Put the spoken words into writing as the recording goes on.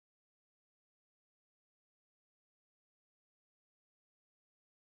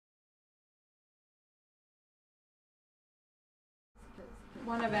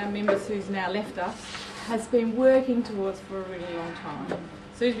one of our members who's now left us has been working towards for a really long time.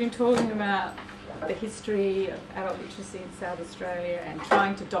 So he's been talking about the history of adult literacy in South Australia and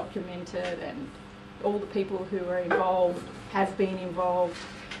trying to document it, and all the people who are involved have been involved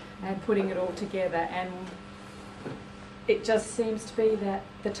and putting it all together. And it just seems to be that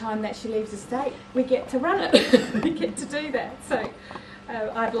the time that she leaves the state, we get to run it. We get to do that. So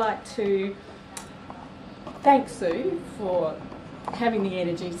I'd like to thank Sue for having the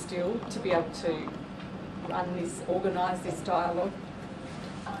energy still to be able to run this, organise this dialogue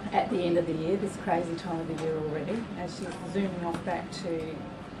at the end of the year, this crazy time of the year already, as she's zooming off back to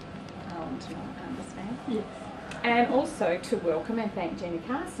tonight, I understand. Yes. And also to welcome and thank Jenny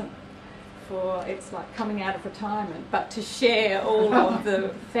Carson for, it's like coming out of retirement, but to share all of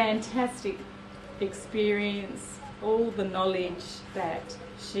the fantastic experience, all the knowledge that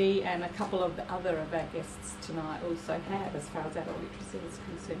she and a couple of the other of our guests tonight also have as far as adult literacy is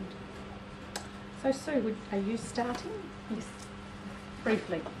concerned. So Sue, are you starting? Yes.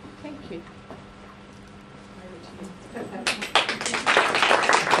 Briefly. Thank you.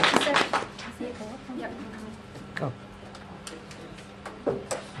 Yep. Go.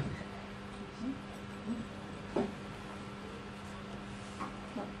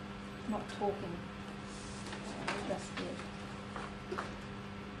 Not talking. Just yet.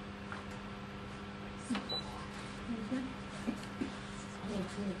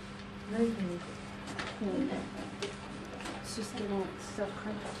 It's just getting itself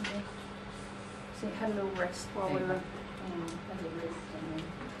cranked today. So you had a little rest while we were.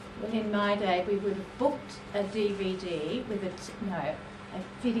 Well, in my day, we would have booked a DVD with a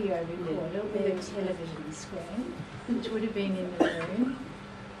video recorder with a television screen, which would have been in the room,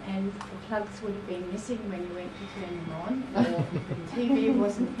 and the plugs would have been missing when you went to turn them on, or the TV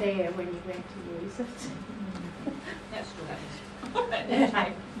wasn't there when you went to use it. That's true.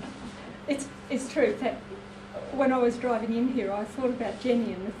 It's true that when I was driving in here, I thought about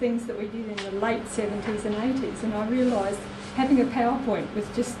Jenny and the things that we did in the late 70s and 80s, and I realised having a PowerPoint was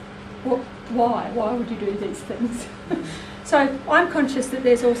just, why would you do these things? So I'm conscious that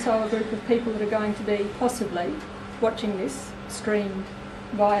there's also a group of people that are going to be possibly watching this streamed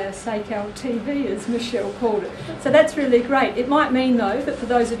via SACAL TV, as Michelle called it. So that's really great. It might mean, though, that for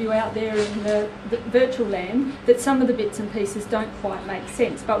those of you out there in the virtual land, that some of the bits and pieces don't quite make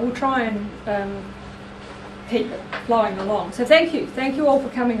sense, but we'll try and keep it flowing along. So thank you all for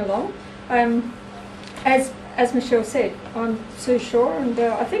coming along. As Michelle said, I'm Sue Shaw, and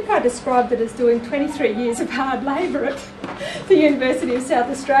I think I described it as doing 23 years of hard labour at the University of South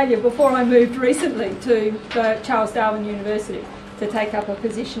Australia before I moved recently to Charles Darwin University to take up a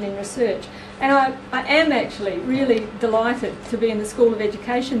position in research. And I am actually really delighted to be in the School of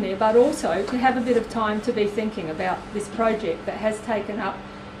Education there, but also to have a bit of time to be thinking about this project that has taken up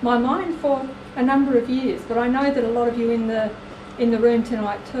my mind for a number of years. But I know that a lot of you in the room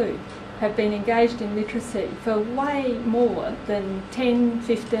tonight too have been engaged in literacy for way more than 10,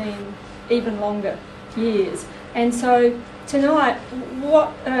 15, even longer years. And so tonight,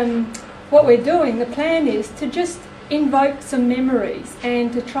 what we're doing, the plan is to just invoke some memories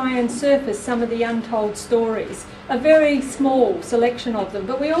and to try and surface some of the untold stories, a very small selection of them.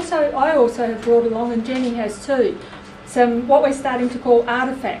 But I also have brought along, and Jenny has too, some what we're starting to call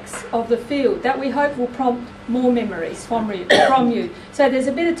artefacts of the field that we hope will prompt more memories from you. So there's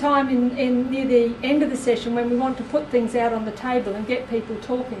a bit of time in near the end of the session when we want to put things out on the table and get people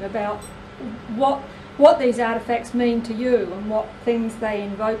talking about what these artefacts mean to you and what things they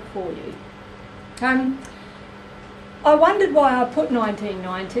invoke for you. I wondered why I put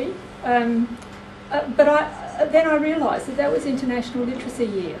 1990, but then I realised that was International Literacy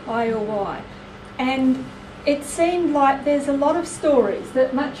Year, ILY, and it seemed like there's a lot of stories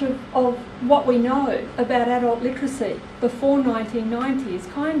that much of what we know about adult literacy before 1990 is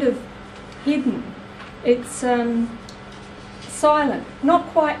kind of hidden. It's silent, not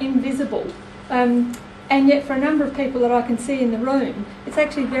quite invisible. And yet for a number of people that I can see in the room, it's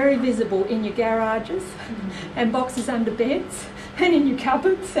actually very visible in your garages and boxes under beds and in your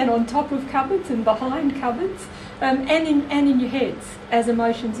cupboards and on top of cupboards and behind cupboards and in your heads as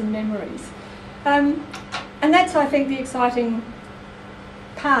emotions and memories. And that's, I think, the exciting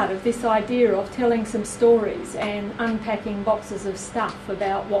part of this idea of telling some stories and unpacking boxes of stuff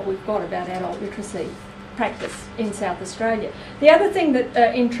about what we've got about adult literacy practice in South Australia. The other thing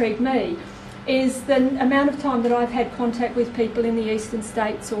that intrigued me is the amount of time that I've had contact with people in the eastern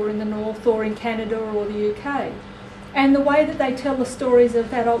states or in the north or in Canada or the UK, and the way that they tell the stories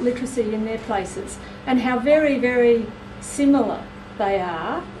of adult literacy in their places and how very, very similar they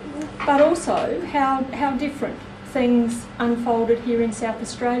are, but also how different things unfolded here in South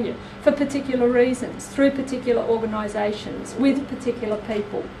Australia for particular reasons, through particular organisations, with particular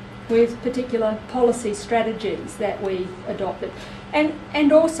people, with particular policy strategies that we adopted.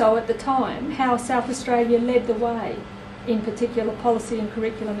 And also at the time, how South Australia led the way in particular policy and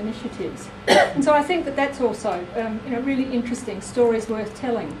curriculum initiatives. And so I think that that's also really interesting, stories worth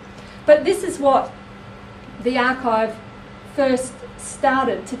telling. But this is what the archive first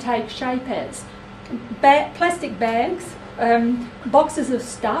started to take shape as. Plastic bags, boxes of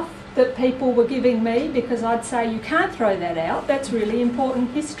stuff that people were giving me because I'd say, you can't throw that out, that's really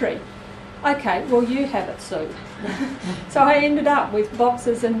important history. Okay, well you have it, Sue. So I ended up with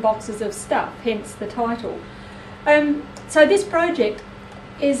boxes and boxes of stuff, hence the title. So this project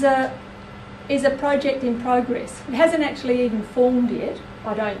is a project in progress. It hasn't actually even formed yet,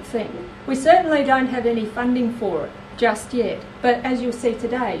 I don't think. We certainly don't have any funding for it just yet, but as you'll see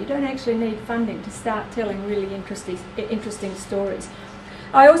today, you don't actually need funding to start telling really interesting stories.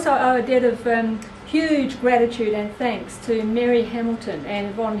 I also owe a debt of huge gratitude and thanks to Mary Hamilton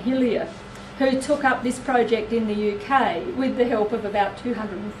and Yvonne Hillier, who took up this project in the UK with the help of about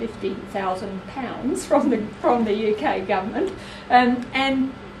 £250,000 from the UK government,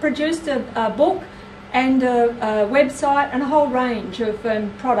 and produced a book and a website and a whole range of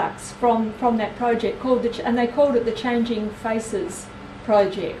products from that project, and they called it the Changing Faces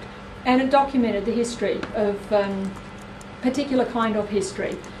Project. And it documented the history of particular kind of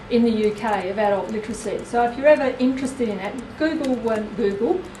history in the UK of adult literacy. So if you're ever interested in that,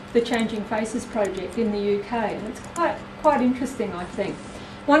 Google the Changing Faces Project in the UK, and it's quite interesting, I think.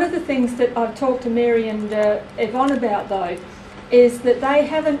 One of the things that I've talked to Mary and Yvonne about, though, is that they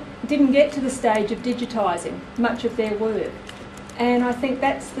didn't get to the stage of digitising much of their work, and I think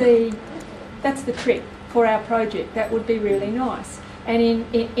that's the trick for our project. That would be really nice. And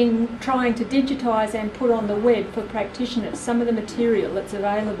in trying to digitise and put on the web for practitioners some of the material that's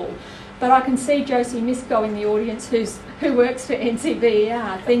available. But I can see Josie Misko in the audience who works for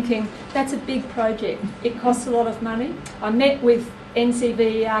NCVER thinking, that's a big project, it costs a lot of money. I met with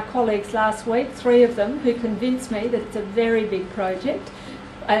NCVER colleagues last week, 3 of them, who convinced me that it's a very big project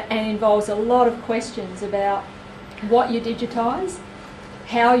and involves a lot of questions about what you digitise,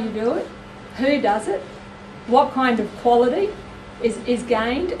 how you do it, who does it, what kind of quality is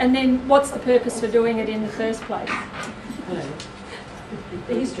gained, and then what's the purpose for doing it in the first place. Hello.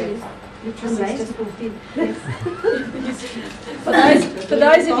 The history is just walked in. For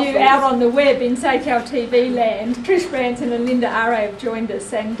those of you out on the web in SACAL TV land, Trish Branson and Linda Array have joined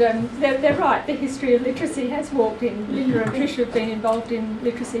us, and they're right, the history of literacy has walked in. Linda and Trish have been involved in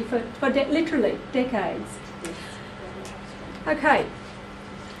literacy for literally decades. Okay,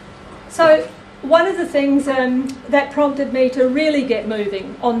 so one of the things that prompted me to really get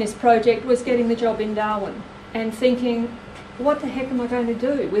moving on this project was getting the job in Darwin and thinking, what the heck am I going to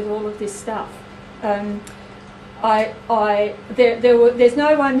do with all of this stuff? There's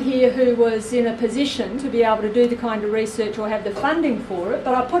no one here who was in a position to be able to do the kind of research or have the funding for it,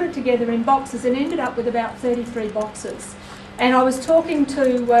 but I put it together in boxes and ended up with about 33 boxes. And I was talking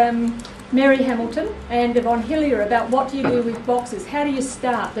to Mary Hamilton and Yvonne Hillier about what do you do with boxes, how do you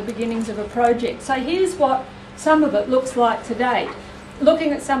start the beginnings of a project. So here's what some of it looks like to date.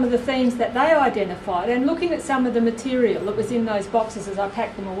 Looking at some of the themes that they identified and looking at some of the material that was in those boxes as I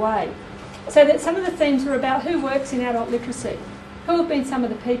packed them away. So that some of the themes are about who works in adult literacy, who have been some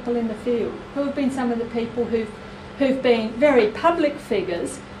of the people in the field, who have been some of the people who've been very public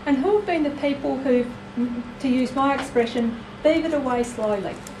figures, and who have been the people who've, to use my expression, beavered away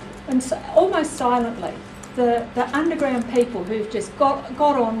slowly and so, almost silently, the underground people who've just got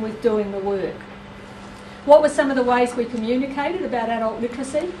on with doing the work. What were some of the ways we communicated about adult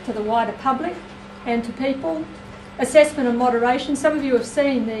literacy to the wider public and to people? Assessment and moderation. Some of you have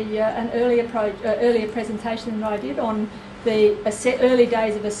seen an earlier presentation that I did on the early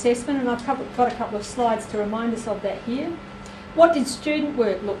days of assessment, and I've got a couple of slides to remind us of that here. What did student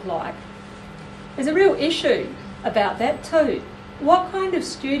work look like? There's a real issue about that too. What kind of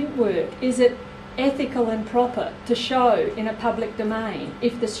student work is it ethical and proper to show in a public domain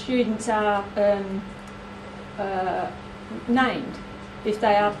if the students are named, if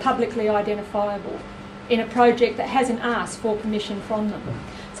they are publicly identifiable in a project that hasn't asked for permission from them?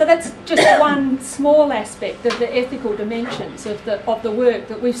 So that's just one small aspect of the ethical dimensions of the work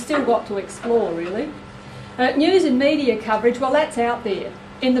that we've still got to explore, really. News and media coverage, well, that's out there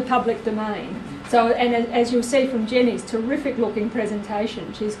in the public domain. So, and as you'll see from Jenny's terrific looking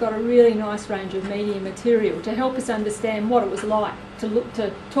presentation, she's got a really nice range of media material to help us understand what it was like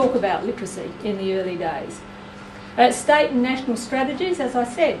to talk about literacy in the early days. State and national strategies, as I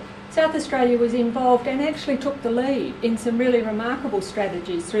said, South Australia was involved and actually took the lead in some really remarkable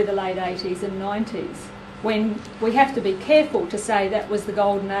strategies through the late 80s and 90s, when we have to be careful to say that was the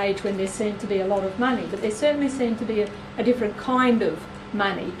golden age when there seemed to be a lot of money, but there certainly seemed to be a different kind of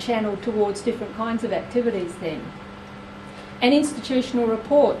money channelled towards different kinds of activities then. And institutional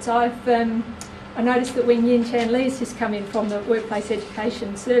reports. I noticed that when Yin Chan Lee's just come in from the Workplace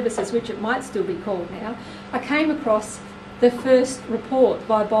Education Services, which it might still be called now, I came across the first report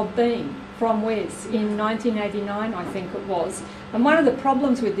by Bob Bean from WES in 1989, I think it was. And one of the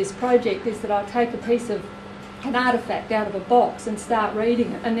problems with this project is that I take a piece of an artefact out of a box and start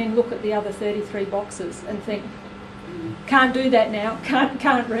reading it and then look at the other 33 boxes and think, can't do that now,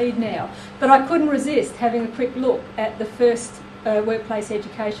 can't read now. But I couldn't resist having a quick look at the first Workplace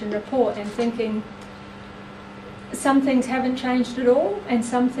Education report and thinking, some things haven't changed at all and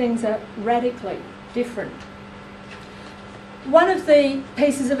some things are radically different. One of the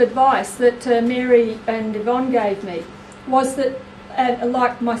pieces of advice that Mary and Yvonne gave me was that,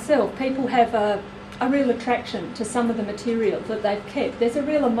 like myself, people have a real attraction to some of the material that they've kept. There's a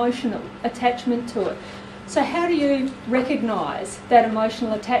real emotional attachment to it. So how do you recognise that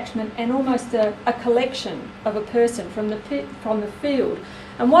emotional attachment and almost a collection of a person from the field?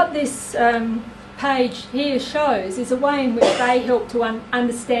 And what this page here shows is a way in which they help to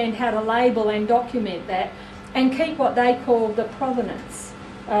understand how to label and document that and keep what they call the provenance,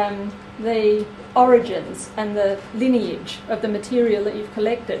 the origins and the lineage of the material that you've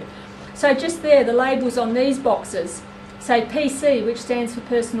collected. So just there, the labels on these boxes say PC, which stands for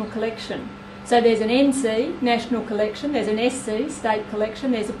personal collection. So there's an NC, National Collection, there's an SC, State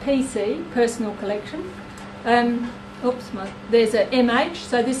Collection, there's a PC, Personal Collection. There's a MH,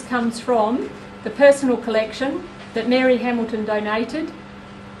 so this comes from the personal collection that Mary Hamilton donated.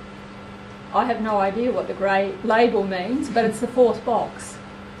 I have no idea what the grey label means, but it's the fourth box.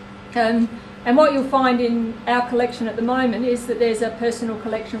 And what you'll find in our collection at the moment is that there's a personal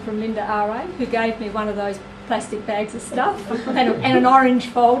collection from Linda R.A., who gave me one of those plastic bags of stuff and an orange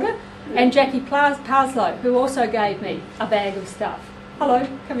folder, and Jackie Parslow, who also gave me a bag of stuff. Hello,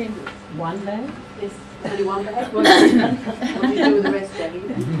 come in. One bag? Yes, only one bag. What do you do with the rest, Jackie?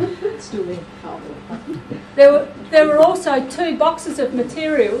 Still there. There were also 2 boxes of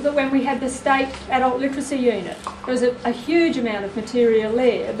material that when we had the state adult literacy unit, there was a huge amount of material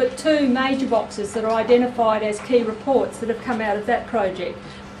there, but 2 major boxes that are identified as key reports that have come out of that project.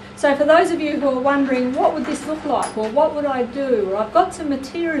 So for those of you who are wondering, what would this look like, or what would I do, or I've got some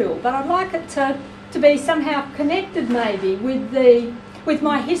material, but I'd like it to be somehow connected maybe with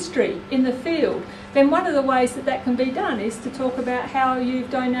my history in the field, then one of the ways that can be done is to talk about how you've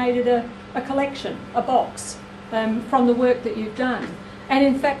donated a collection, a box, from the work that you've done. And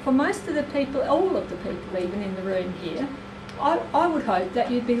in fact, for most of the people, all of the people even in the room here, I would hope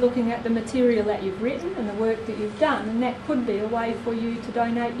that you'd be looking at the material that you've written and the work that you've done, and that could be a way for you to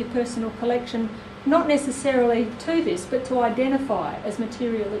donate your personal collection, not necessarily to this, but to identify as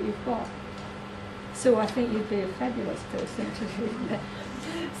material that you've got. So I think you'd be a fabulous person to do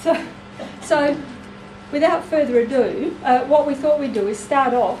that. So without further ado, what we thought we'd do is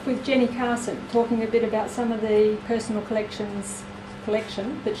start off with Jenny Carson talking a bit about some of the personal collection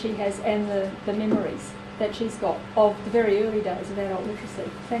that she has and the memories that she's got of the very early days of adult literacy.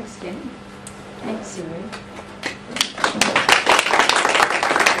 Thanks, Jenny. Thanks, Sue.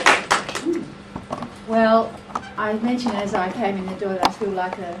 Well, I mentioned as I came in the door that I feel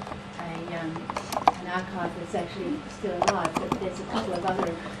like an archive that's actually still alive, but there's a couple of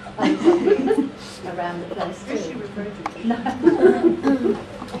other around the place too.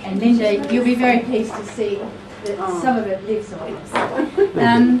 And Linda, you'll be very pleased to see that some of it lives on.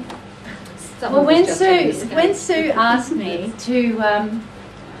 Well, when Sue asked me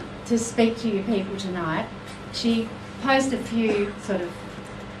to speak to you people tonight, she posed a few sort of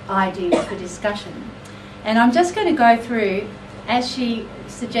ideas for discussion, and I'm just going to go through, as she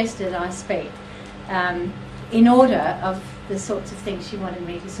suggested I speak, in order of the sorts of things she wanted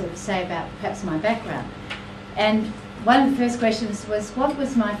me to sort of say about perhaps my background. And one of the first questions was, what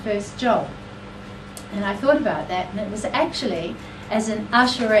was my first job? And I thought about that, and it was actually as an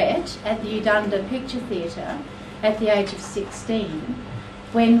usherette at the Udunda Picture Theatre at the age of 16,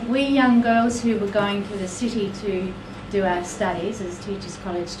 when we young girls who were going to the city to do our studies as Teachers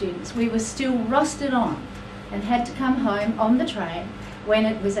College students, we were still rostered on and had to come home on the train when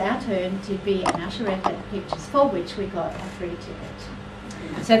it was our turn to be an usherette at the pictures, for which we got a free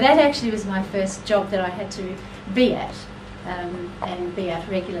ticket. So that actually was my first job that I had to be at, and be at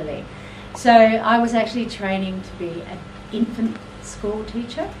regularly. So I was actually training to be an infant school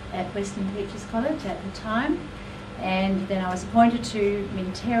teacher at Western Teachers College at the time, And then I was appointed to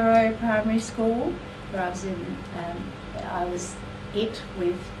Mintero Primary School, where I was it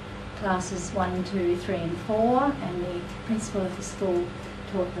with classes 1, 2, 3 and 4, and the principal of the school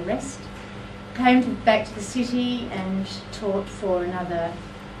taught the rest. Came back to the city and taught for another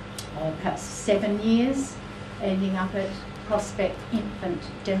perhaps 7 years, ending up at Prospect Infant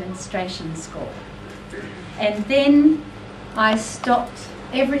Demonstration School. And then I stopped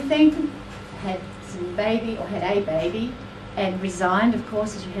everything, had a baby, and resigned, of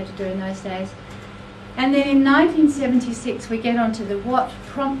course, as you had to do in those days. And then in 1976 we get onto the what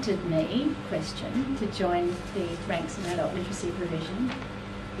prompted me question to join the ranks in adult literacy provision.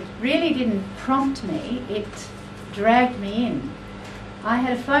 It really didn't prompt me, it dragged me in. I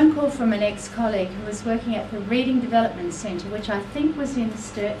had a phone call from an ex-colleague who was working at the Reading Development Centre, which I think was in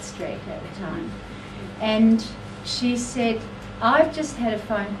Sturt Street at the time. And she said, I've just had a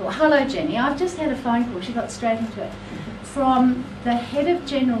phone call. Hello, Jenny. I've just had a phone call. She got straight into it. From the head of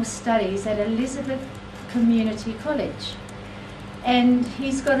general studies at Elizabeth Community College. And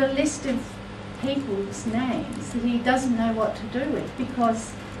he's got a list of people's names that he doesn't know what to do with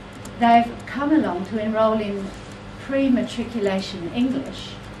because they've come along to enrol in pre-matriculation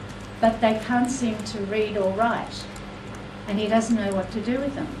English, but they can't seem to read or write. And he doesn't know what to do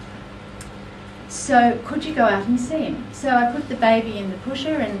with them. So could you go out and see him? So I put the baby in the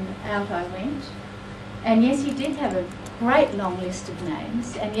pusher and out I went. And yes, he did have a great long list of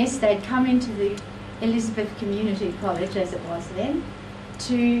names. And yes, they'd come into the Elizabeth Community College, as it was then,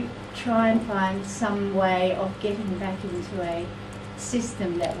 to try and find some way of getting back into a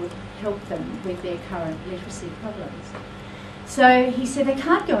system that would help them with their current literacy problems. So he said they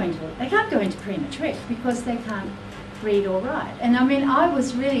can't go into pre-matric because they can't read or write. And I mean, I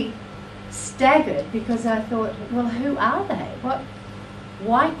was really staggered because I thought, well, who are they?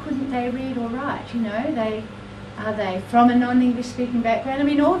 Why couldn't they read or write? You know, are they from a non-English speaking background? I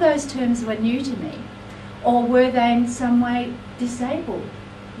mean, all those terms were new to me. Or were they in some way disabled?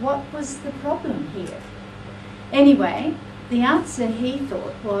 What was the problem here? Anyway, the answer he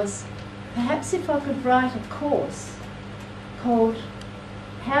thought was, perhaps if I could write a course called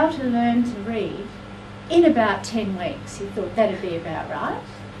How to Learn to Read in about 10 weeks. He thought that'd be about right.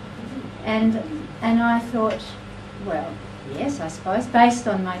 And I thought, well, yes, I suppose, based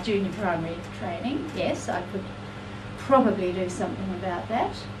on my junior primary training, yes, I could probably do something about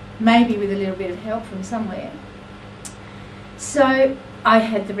that, maybe with a little bit of help from somewhere. So I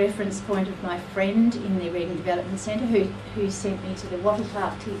had the reference point of my friend in the Reading Development Centre who sent me to the Wattle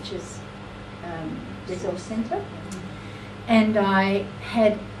Park Teachers Resource Centre, and I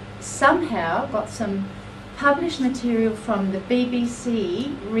had somehow got some published material from the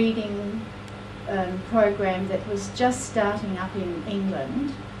BBC reading program that was just starting up in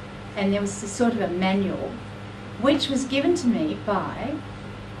England, and there was a sort of a manual which was given to me by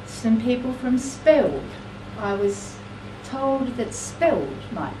some people from Speld. I was told that Speld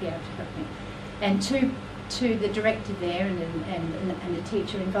might be able to help me, and to the director there and the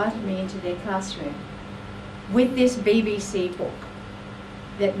teacher invited me into their classroom with this BBC book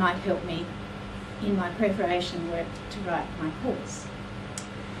that might help me in my preparation work to write my course.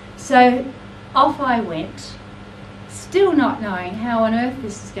 So off I went, still not knowing how on earth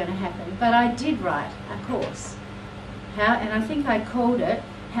this is going to happen, but I did write a course. And I think I called it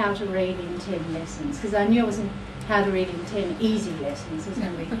How to Read in 10 Lessons, because I knew it wasn't How to Read in 10 Easy Lessons, it was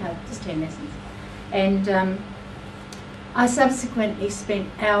going to be just 10 lessons. And I subsequently spent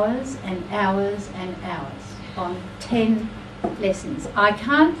hours and hours and hours on 10 lessons. I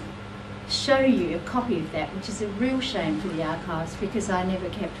can't show you a copy of that, which is a real shame for the archives because I never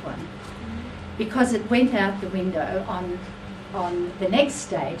kept one, because it went out the window on the next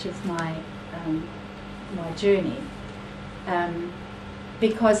stage of my my journey,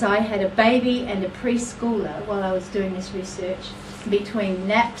 because I had a baby and a preschooler while I was doing this research. Between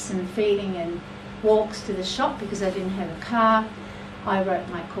naps and feeding and walks to the shop, because I didn't have a car, I wrote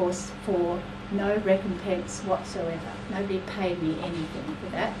my course for no recompense whatsoever. Nobody paid me anything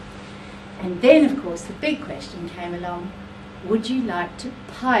for that. And then, of course, the big question came along, would you like to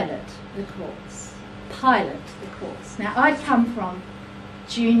pilot the course? Pilot the course. Now, I'd come from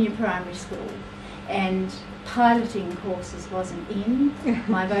junior primary school, and piloting courses wasn't in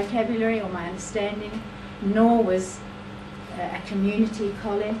my vocabulary or my understanding, nor was a community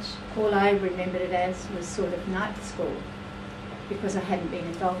college. All I remembered it as was sort of night school, because I hadn't been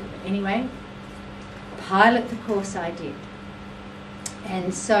involved with it. Anyway, pilot the course I did.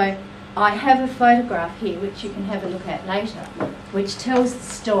 And so I have a photograph here which you can have a look at later, which tells the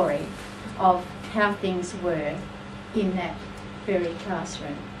story of how things were in that very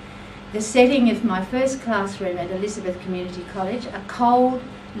classroom. the setting of my first classroom at Elizabeth Community College, a cold,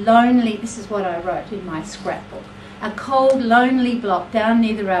 lonely, this is what I wrote in my scrapbook, a cold, lonely block down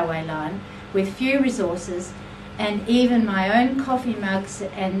near the railway line with few resources, and even my own coffee mugs,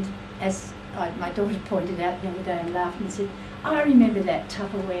 and as my daughter pointed out the other day and laughed and said, I remember that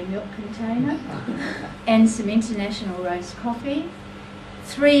Tupperware milk container, and some international roast coffee.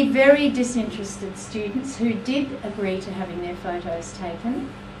 3 very disinterested students who did agree to having their photos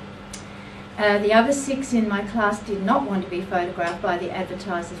taken. The other 6 in my class did not want to be photographed by the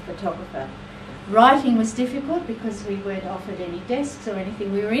advertiser's photographer. Writing was difficult because we weren't offered any desks or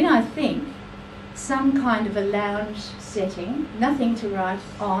anything. We were in, I think, some kind of a lounge setting, nothing to write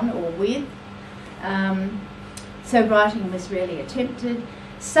on or with. So writing was rarely attempted.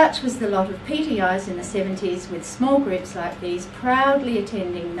 Such was the lot of PTIs in the 70s, with small groups like these proudly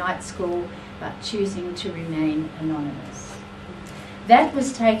attending night school but choosing to remain anonymous. That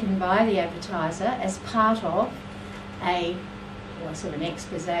was taken by the advertiser as part of sort of an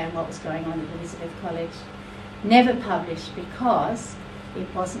expose on what was going on at Elizabeth College. Never published because it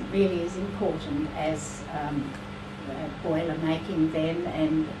wasn't really as important as boiler making then,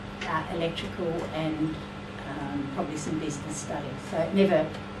 and electrical, and probably some business studies. So it never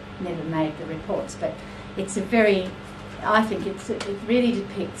made the reports. But it's a very, I think it really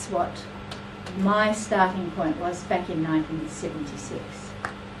depicts what my starting point was back in 1976.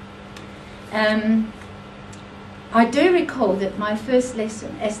 I do recall that my first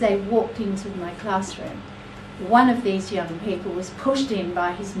lesson, as they walked into my classroom, one of these young people was pushed in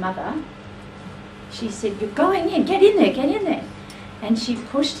by his mother. She said, "You're going in, get in there, get in there." And she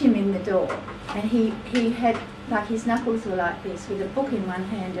pushed him in the door, and he had, like, his knuckles were like this, with a book in one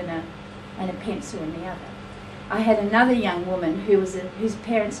hand and a pencil in the other. I had another young woman whose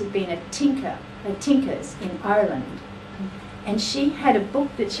parents had been tinkers in Ireland, and she had a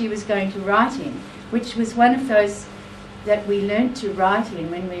book that she was going to write in, which was one of those that we learnt to write in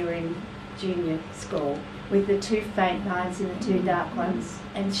when we were in junior school, with the 2 faint lines and the 2 dark ones,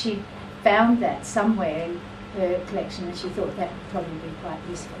 and she found that somewhere in her collection, and she thought that would probably be quite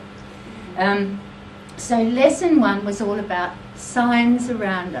useful. So lesson 1 was all about signs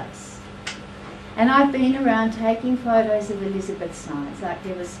around us. And I've been around taking photos of Elizabeth signs, like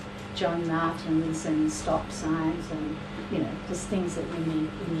there was John Martin's and stop signs, and, you know, just things that we need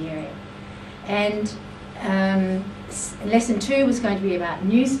in the area. And lesson 2 was going to be about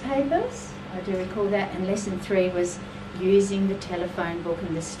newspapers, I do recall that, and lesson 3 was using the telephone book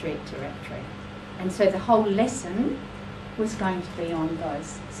and the street directory. And so the whole lesson was going to be on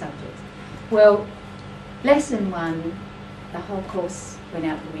those subjects. Well, lesson 1, the whole course went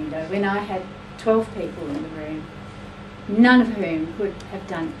out the window. When I had 12 people in the room, none of whom could have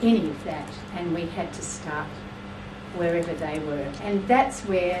done any of that, and we had to start wherever they were. And that's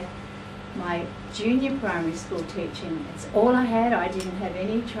where my junior primary school teaching, it's all I had. I didn't have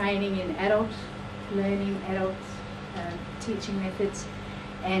any training in adult learning, adult teaching methods,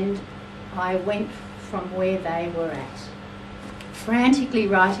 and I went from where they were at, frantically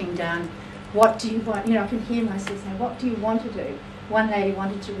writing down, what do you want? You know, I can hear myself saying, what do you want to do? One lady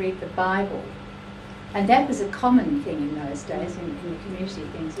wanted to read the Bible, and that was a common thing in those days in the community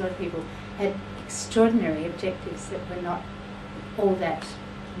things. A lot of people had extraordinary objectives that were not all that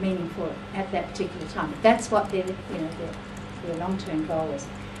meaningful at that particular time. But that's what their long-term goal was.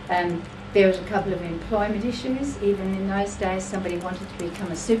 There was a couple of employment issues. Even in those days, somebody wanted to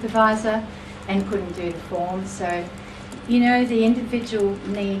become a supervisor and couldn't do the form. So, you know, the individual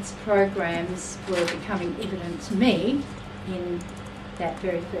needs programs were becoming evident to me in that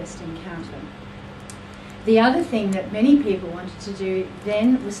very first encounter. The other thing that many people wanted to do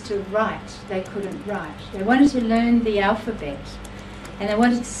then was to write. They couldn't write. They wanted to learn the alphabet, and they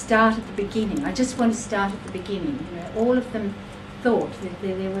wanted to start at the beginning. I just want to start at the beginning. You know, all of them thought that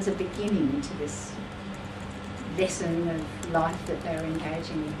there was a beginning to this lesson of life that they were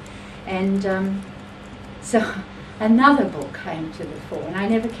engaging in. And so another book came to the fore, and I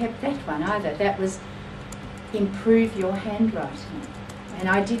never kept that one either. That was Improve Your Handwriting. And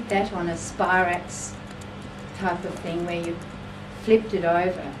I did that on a Spirax type of thing where you flipped it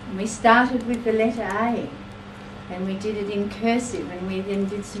over. And we started with the letter A, and we did it in cursive, and we then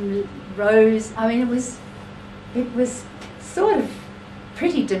did some rows. I mean, it was sort of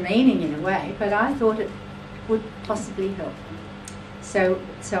pretty demeaning in a way, but I thought it would possibly help. So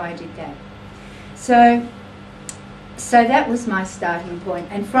I did that. So that was my starting point,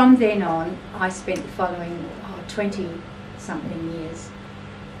 and from then on I spent the following 20-something years.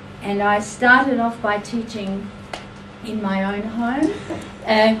 And I started off by teaching in my own home.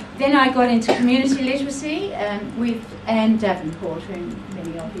 Then I got into community literacy with Anne Davenport, whom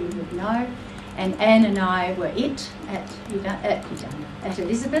many of you would know. And Anne and I were at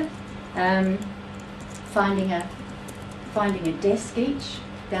Elizabeth, finding a desk each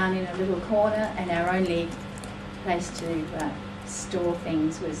down in a little corner, and our only place to store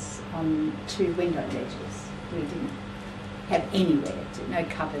things was on 2 window ledges. We didn't have anywhere, no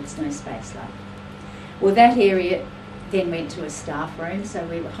cupboards, no space like that. Well, that area then went to a staff room, so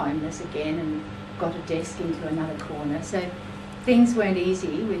we were homeless again and got a desk into another corner. So things weren't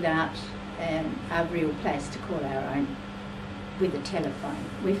easy without a real place to call our own with a telephone.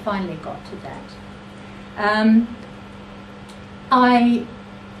 We finally got to that.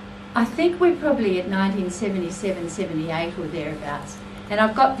 I think we're probably at 1977, 78 or thereabouts. And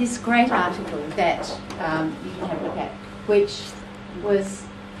I've got this great article that you can have a look at, which was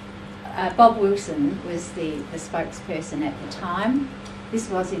Bob Wilson was the spokesperson at the time. This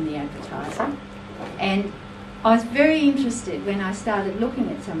was in the Advertiser. And I was very interested when I started looking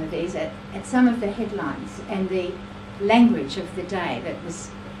at some of these, at some of the headlines and the language of the day that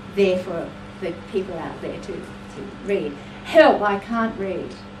was there for the people out there to read. Help, I can't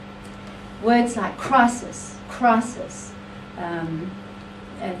read. Words like crisis, crisis.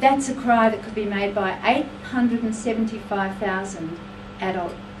 That's a cry that could be made by 875,000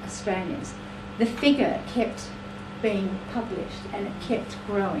 adult Australians. The figure kept being published and it kept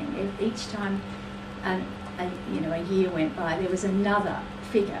growing. Each time a year went by, there was another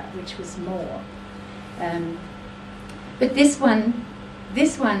figure which was more. But this one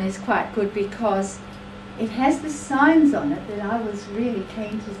is quite good because it has the signs on it that I was really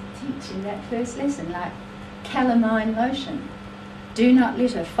keen to teach in that first lesson, like calamine lotion, do not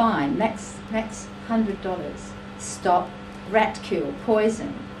litter, fine, max $100, stop, rat kill,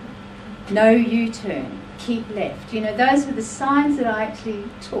 poison, no U-turn, keep left. You know, those were the signs that I actually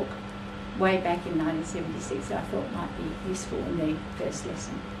took way back in 1976 that I thought might be useful in the first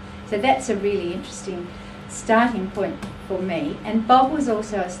lesson. So that's a really interesting starting point for me. And Bob was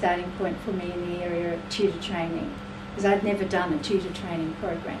also a starting point for me in the area of tutor training, because I'd never done a tutor training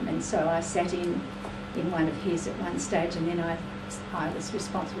program, and so I sat in one of his at one stage, and then I was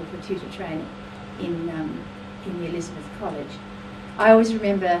responsible for tutor training in the Elizabeth College. I always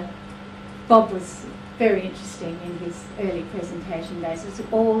remember Bob was very interesting in his early presentation days. It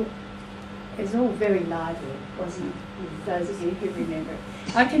was all very lively, wasn't it? Those of you who remember it.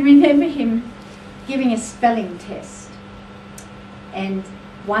 I can remember him giving a spelling test, and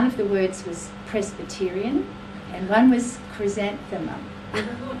one of the words was Presbyterian, and one was chrysanthemum.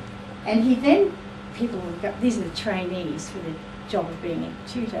 And he then, these are the trainees for the job of being a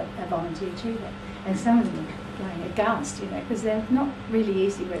tutor, a volunteer tutor, and some of them were going aghast, because they're not really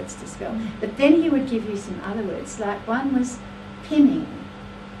easy words to spell. But then he would give you some other words, like one was pimming.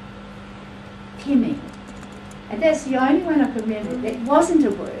 And that's the only one I could remember. It wasn't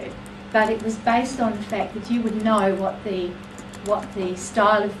a word, but it was based on the fact that you would know what the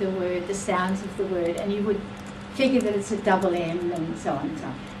style of the word, the sounds of the word, and you would figure that it's a double M and so on and so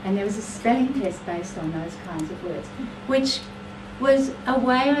on. And there was a spelling test based on those kinds of words, which was a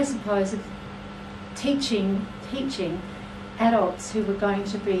way, I suppose, of teaching adults who were going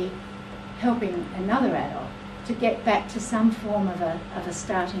to be helping another adult to get back to some form of a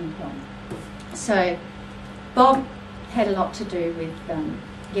starting point. So Bob had a lot to do with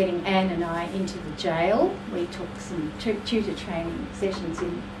getting Anne and I into the jail. We took some tutor training sessions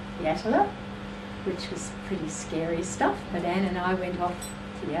in Yatala, which was pretty scary stuff, but Anne and I went off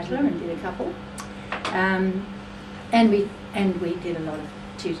to Yatala and did a couple. And we did a lot of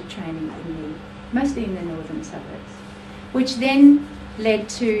tutor training mostly in the northern suburbs, which then led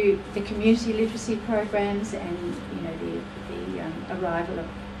to the community literacy programs and the arrival of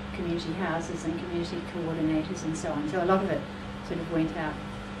community houses and community coordinators and so on. So a lot of it sort of went out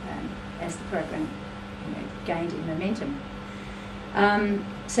as the program gained in momentum.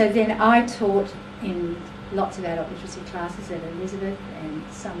 So then I taught in lots of adult literacy classes at Elizabeth and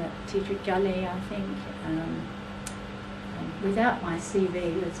some at Teacher Gully, I think. Without my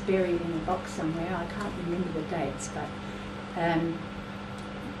CV, it's buried in a box somewhere. I can't remember the dates, but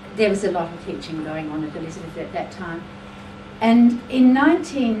there was a lot of teaching going on at Elizabeth at that time. And in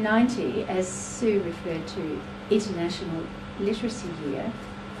 1990, as Sue referred to, International Literacy Year,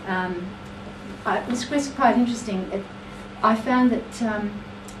 it was quite interesting. I found that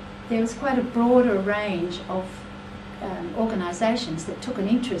there was quite a broader range of organisations that took an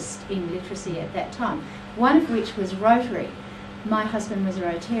interest in literacy at that time, one of which was Rotary. My husband was a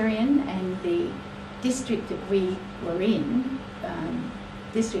Rotarian, and the district that we were in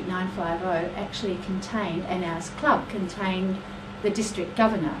District 950 actually contained, and our club contained, the district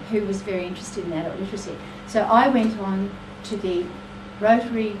governor, who was very interested in adult literacy. So I went on to the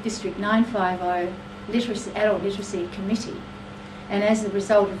Rotary District 950 Adult Literacy Committee, and as a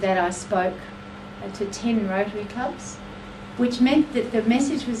result of that I spoke to 10 Rotary clubs, which meant that the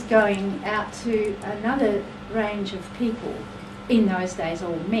message was going out to another range of people, in those days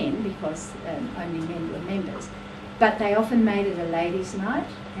all men, because only men were members, but they often made it a ladies' night,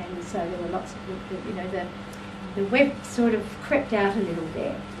 and so there were lots of, you know, the web sort of crept out a little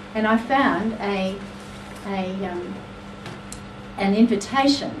there, and I found an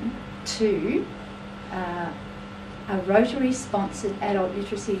invitation to a Rotary-sponsored adult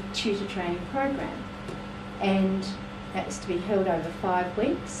literacy tutor training program, and that was to be held over 5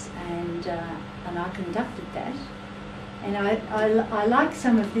 weeks, and I conducted that. And I like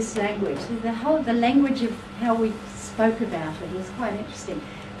some of this language. The language of how we spoke about it was quite interesting.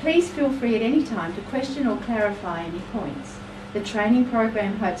 Please feel free at any time to question or clarify any points. The training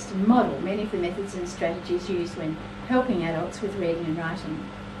program hopes to model many of the methods and strategies used when helping adults with reading and writing.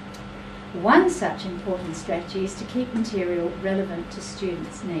 One such important strategy is to keep material relevant to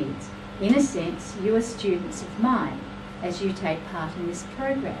students' needs. In a sense, you are students of mine as you take part in this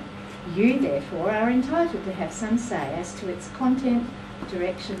program. You, therefore, are entitled to have some say as to its content,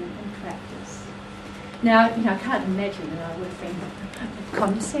 direction and practice. Now, you know, I can't imagine that I would have been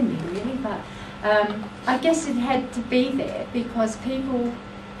condescending, really, but I guess it had to be there because people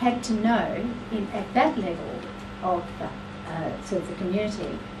had to know at that level of sort of the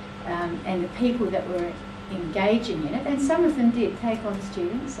community and the people that were engaging in it, and some of them did take on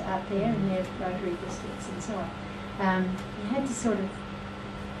students out there in their Rotary districts and so on. You had to sort of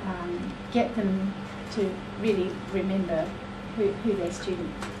get them to really remember who their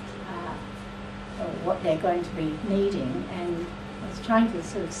student or what they're going to be needing, and I was trying to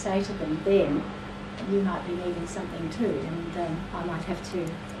sort of say to them then, you might be needing something too, and I might have to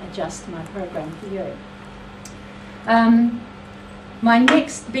adjust my program for you. My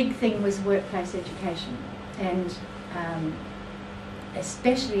next big thing was workplace education, and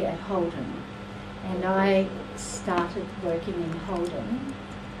especially at Holden, and I started working in Holden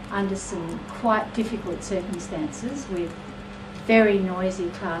under some quite difficult circumstances with very noisy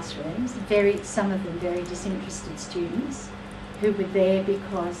classrooms, some of them very disinterested students who were there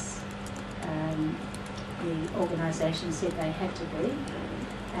because the organisation said they had to be.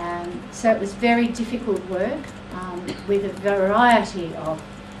 So it was very difficult work with a variety of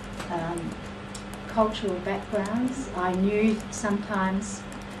cultural backgrounds. I knew sometimes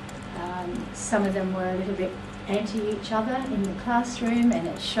some of them were a little bit anti each other in the classroom, and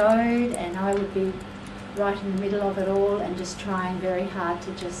it showed, and I would be right in the middle of it all and just trying very hard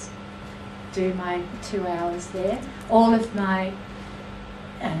to just do my 2 hours there. All of my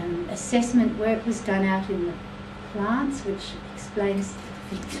assessment work was done out in the plants, which explains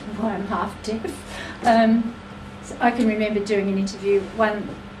why I'm half deaf. So I can remember doing an interview, 1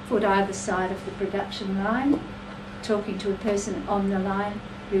 foot either side of the production line, talking to a person on the line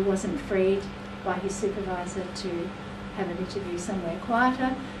who wasn't freed by his supervisor to have an interview somewhere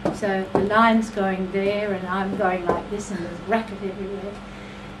quieter. So the line's going there and I'm going like this, and there's racket everywhere.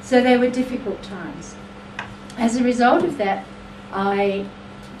 So they were difficult times. As a result of that, I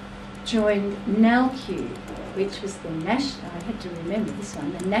joined NALQ, which was the national, I had to remember this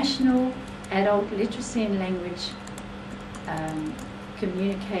one, the National Adult Literacy and Language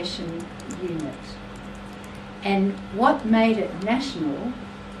Communication Unit. And what made it national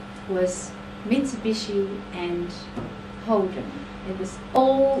was Mitsubishi and Holden. It was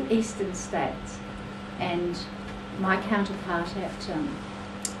all eastern states, and my counterpart at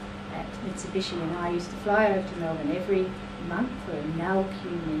Mitsubishi and I used to fly over to Melbourne every month for a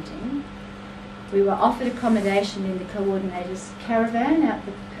NALQ meeting. We were offered accommodation in the coordinator's caravan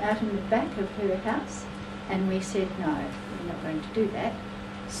out in the back of her house, and we said no, we're not going to do that.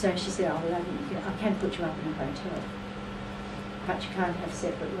 So she said, oh, well, I can put you up in a hotel, but you can't have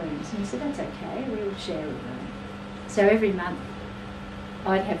separate rooms. And we said, that's okay, we'll share a room. So every month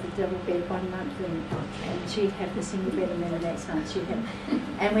I'd have the double bed one month, and she'd have the single bed, and then the next month she'd have.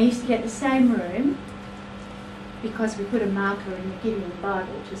 And we used to get the same room because we put a marker in the Gideon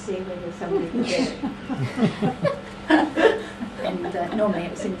Bible to see whether somebody was there. And normally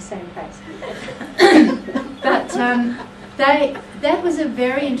it was in the same place. But that was a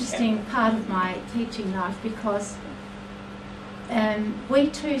very interesting part of my teaching life, because we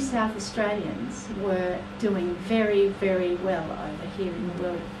two South Australians were doing very, very well over here in the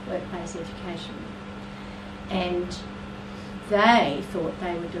world of workplace education. And they thought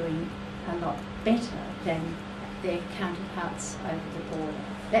they were doing a lot better than their counterparts over the border.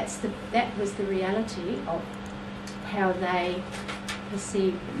 That was the reality of how they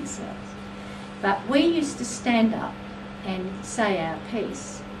perceived themselves. But we used to stand up and say our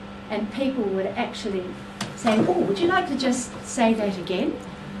piece, and people would actually say, "Oh, would you like to just say that again?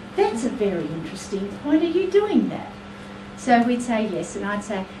 That's a very interesting point. Are you doing that?" So we'd say yes, and I'd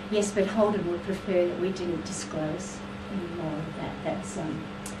say yes, but Holden would prefer that we didn't disclose any more of that. That's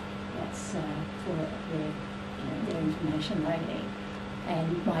for their information only.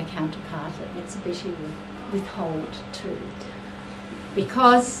 And my counterpart at Mitsubishi would withhold too,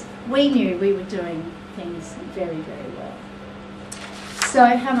 because we knew we were doing things very, very well. So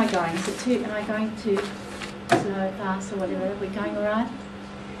how am I going? Am I going too slow, fast, or whatever? Are we going all right?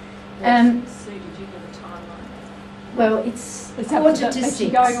 Sue, did you give a timeline? Well, it's Is quarter to is she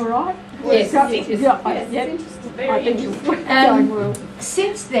 6. going all right? Yes. Yeah, Yes. I think it's going well.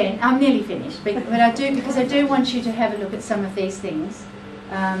 Since then, I'm nearly finished, but I do want you to have a look at some of these things.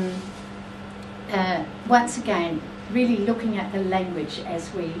 Once again, really looking at the language as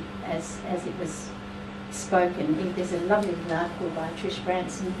it was spoken. There's a lovely little article by Trish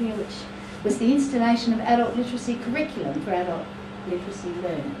Branson here, which was the installation of adult literacy curriculum for adult literacy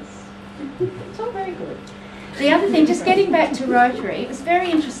learners. It's all very good. The other thing, just getting back to Rotary, it was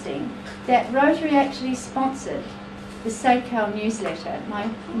very interesting that Rotary actually sponsored the SACAL newsletter.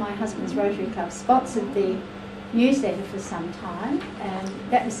 My husband's Rotary Club sponsored the newsletter for some time, and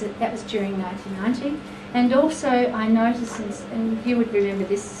that was during 1990. And also I noticed, and you would remember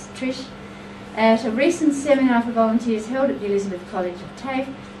this, Trish, at a recent seminar for volunteers held at the Elizabeth College of TAFE,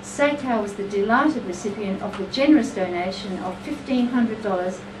 SACAL was the delighted recipient of the generous donation of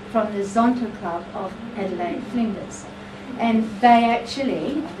 $1,500 from the Zonta Club of Adelaide, Flinders. And they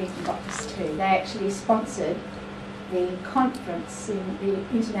actually, I've even got this too, they actually sponsored the conference in the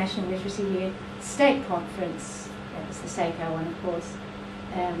International Literacy Year State Conference. That was the SACAL one, of course.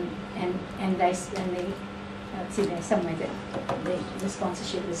 It's in there somewhere that the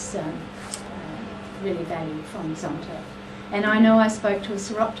sponsorship was really valued from Zonta. And I know I spoke to a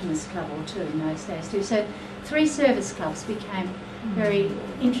Seroptimus club or two in those days too. So 3 service clubs became very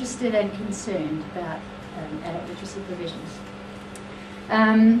interested and concerned about adult literacy provisions.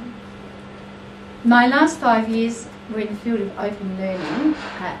 My last 5 years were in the field of open learning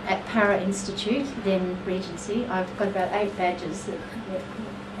at Para Institute, then Regency. I've got about 8 badges,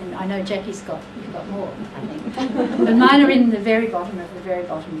 and I know you've got more, I think. But mine are in the very bottom of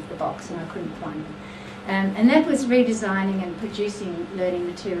the box, and I couldn't find them. And that was redesigning and producing learning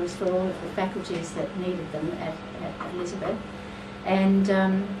materials for all of the faculties that needed them at Elizabeth. And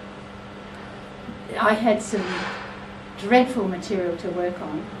I had some dreadful material to work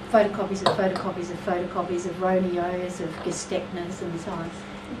on, photocopies of photocopies of photocopies of Romeos, of Gestekners and so on.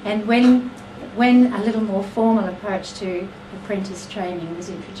 And when a little more formal approach to apprentice training was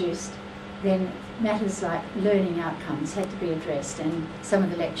introduced, then matters like learning outcomes had to be addressed, and some of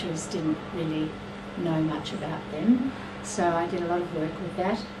the lecturers didn't really know much about them. So I did a lot of work with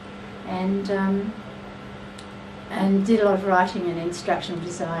that, and did a lot of writing and instructional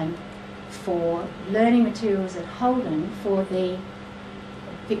design for learning materials at Holden for the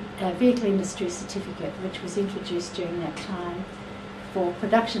vehicle industry certificate, which was introduced during that time, for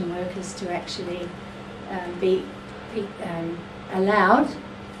production workers to actually be allowed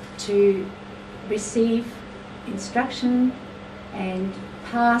to receive instruction and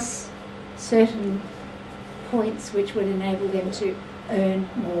pass certain points which would enable them to earn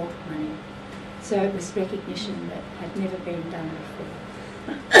more money. So it was recognition that had never been done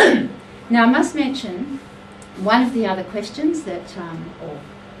before. Now I must mention one of the other questions that, or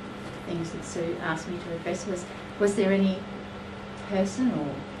things that Sue asked me to address was there any person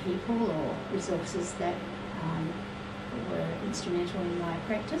or people or resources that were instrumental in my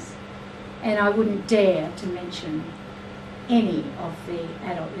practice? And I wouldn't dare to mention any of the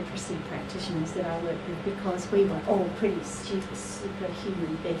adult literacy practitioners that I worked with, because we were all pretty stupid,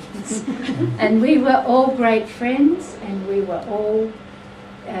 superhuman beings. And we were all great friends, and we were all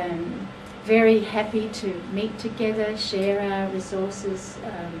very happy to meet together, share our resources,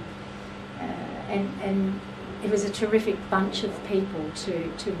 and it was a terrific bunch of people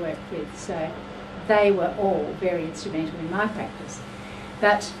to work with. So they were all very instrumental in my practice.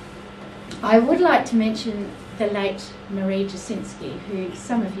 But I would like to mention the late Marie Jasinski, who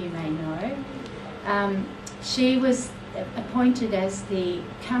some of you may know. She was appointed as the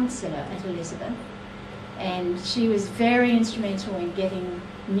counsellor at Elizabeth, and she was very instrumental in getting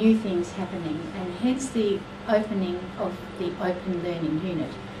new things happening, and hence the opening of the open learning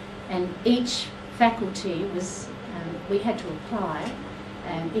unit. And each faculty was, we had to apply,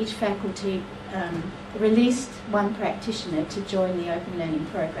 Each faculty released one practitioner to join the open learning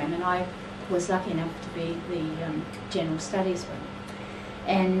program, and I was lucky enough to be the general studies one.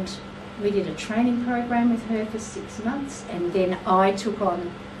 And we did a training program with her for 6 months, and then I took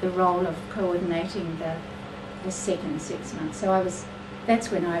on the role of coordinating the second 6 months. So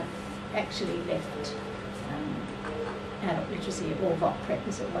that's when I actually left adult literacy, or VOC prep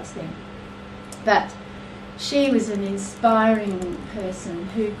as it was then. But she was an inspiring person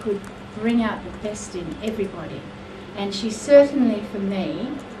who could bring out the best in everybody, and she certainly, for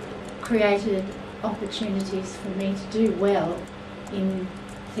me, created opportunities for me to do well in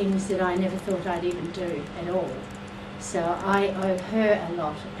things that I never thought I'd even do at all. So I owe her a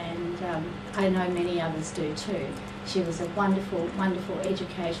lot, and I know many others do too. She was a wonderful, wonderful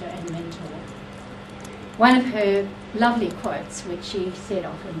educator and mentor. One of her lovely quotes, which she said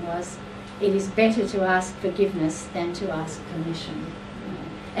often, was, "It is better to ask forgiveness than to ask permission."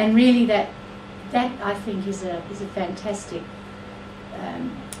 And really that I think is a fantastic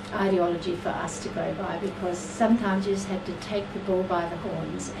ideology for us to go by, because sometimes you just have to take the bull by the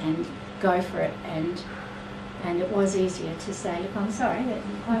horns and go for it, and it was easier to say, "Look, I'm sorry, that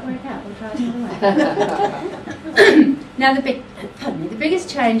didn't quite work out, we'll try another way." Now the biggest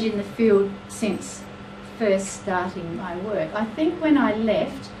change in the field since first starting my work, I think when I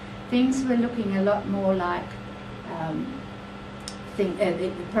left, things were looking a lot more like,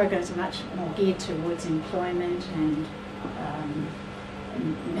 the programs are much more geared towards employment and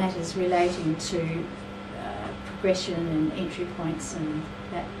matters relating to progression and entry points and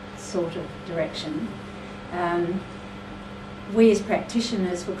that sort of direction. We as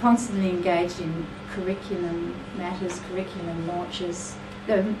practitioners were constantly engaged in curriculum matters, curriculum launches.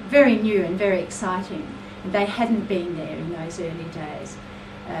 They were very new and very exciting, and they hadn't been there in those early days.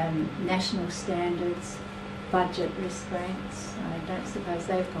 National standards, budget restraints, I don't suppose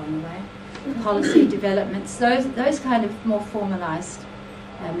they've gone away. Policy developments, those kind of more formalised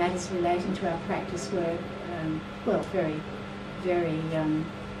matters relating to our practice were, very, very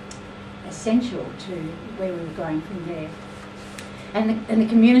essential to where we were going from there. And the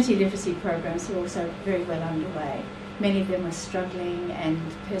community literacy programs were also very well underway. Many of them were struggling, and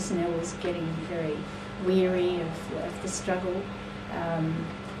personnel was getting very weary of the struggle,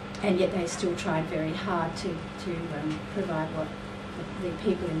 and yet they still tried very hard to provide what the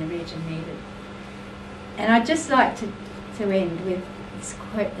people in the region needed. And I'd just like to end with this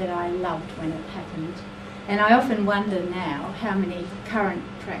quote that I loved when it happened. And I often wonder now how many current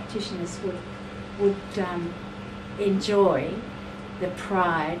practitioners would enjoy the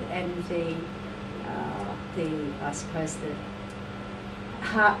pride and the I suppose the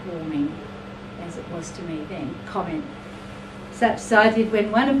heartwarming, as it was to me then, comment. So I did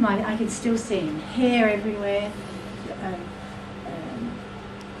when one of my, I can still see him, hair everywhere,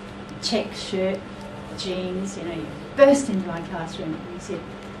 check shirt, jeans, you know, he burst into my classroom and he said,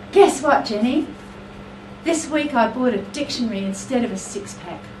 "Guess what, Jenny? This week I bought a dictionary instead of a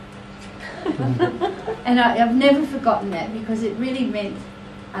six-pack." And I've never forgotten that, because it really meant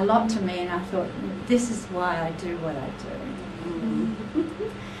a lot to me, and I thought, this is why I do what I do.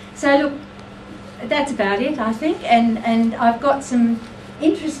 So look, that's about it, I think, and I've got some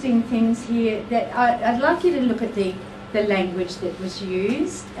interesting things here that I'd like you to look at the language that was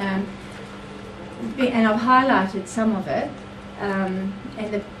used, and I've highlighted some of it,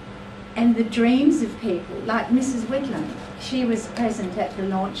 and the dreams of people, like Mrs. Whitlam. She was present at the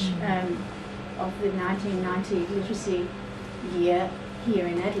launch of the 1990 literacy year here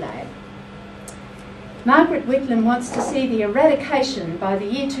in Adelaide. Margaret Whitlam wants to see the eradication by the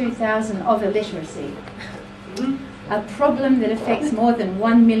year 2000 of illiteracy, a problem that affects more than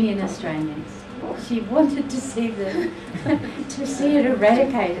 1 million Australians. She wanted to see it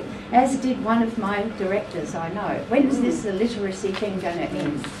eradicated, as did one of my directors I know. When is this illiteracy thing going to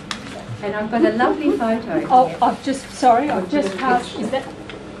end? And I've got a lovely photo. Oh, here. I've just passed.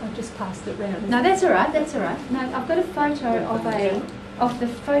 I've just passed it round. No, that's all right. That's all right. No, I've got a photo of the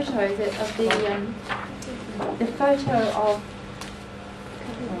photo of.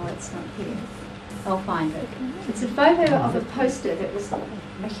 Oh, it's not here. I'll find it. It's a photo of a poster that was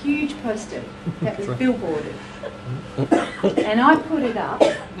a huge poster that was billboarded, and I put it up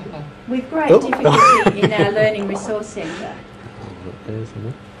with great difficulty in our Learning Resource Centre.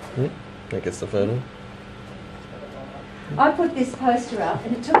 That gets the photo. I put this poster up,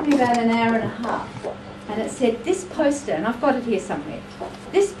 and it took me about an hour and a half. And it said, this poster, and I've got it here somewhere,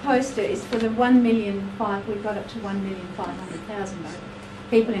 this poster is for the 1,000,005, we've got up to 1,500,000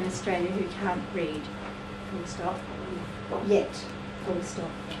 people in Australia who can't read, full stop, yet, full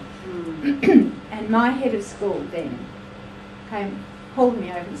stop. And my head of school then came called me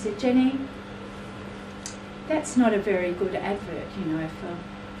over and said, Jenny, that's not a very good advert, you know,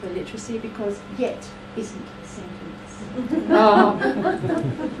 for literacy, because yet isn't a sentence. Oh.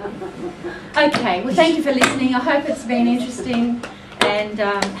 Okay, well, thank you for listening. I hope it's been interesting, and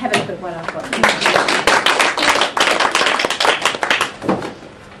have a look at what I've got.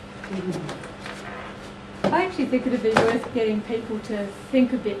 I actually think it would be worth getting people to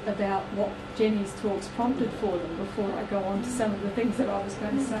think a bit about what Jenny's talks prompted for them before I go on to some of the things that I was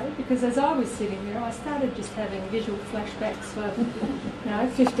going to say, because as I was sitting there, I started just having visual flashbacks for,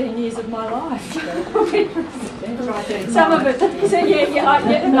 15 years of my life. Some of it,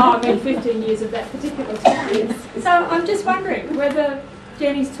 no, I mean 15 years of that particular time. So I'm just wondering whether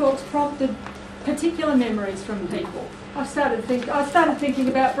Jenny's talks prompted particular memories from people. I started thinking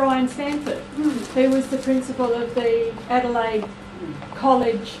about Brian Sanford, who was the principal of the Adelaide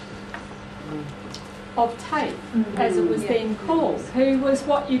College of TAFE, as it was then called, who was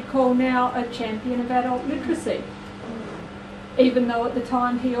what you'd call now a champion of adult literacy, even though at the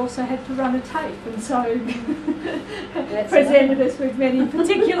time he also had to run a TAFE, and so presented us with many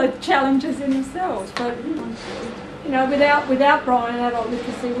particular challenges in themselves. But without Brian, adult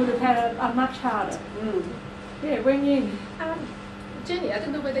literacy would have had a much harder. Yeah, when you... Jenny, I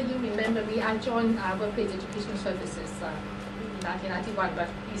don't know whether you remember me. I joined Workplace Education Services in 1991, but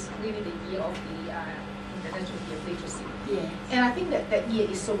it's really the year of the International Year of Literacy. Yes. And I think that year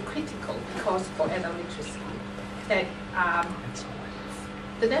is so critical because for adult literacy, that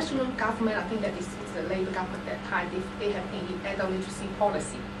the national government, I think that it's the Labour government at that time, they have the adult literacy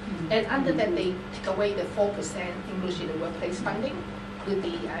policy. And under that, they take away the 4% English in the workplace funding, with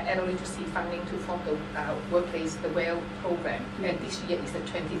the adult literacy funding to form the workplace, the WELL program. And this year is the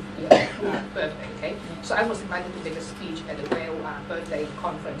 20th year birthday, okay? So I was invited to make a speech at the WELL birthday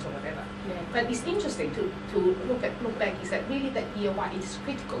conference or whatever. But it's interesting to look back, is that really that year why it is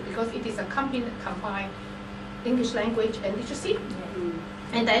critical, because it is a company that combined English language and literacy.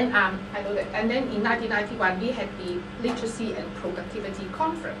 And then I know that, and then in 1991 we had the Literacy and Productivity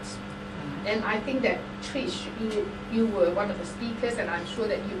Conference. And I think that Trish, you were one of the speakers, and I'm sure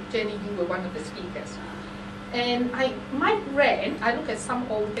that Jenny, you were one of the speakers. And Mike Rand, I look at some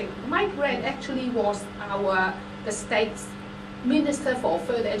old things. Mike Rand actually was the state's Minister for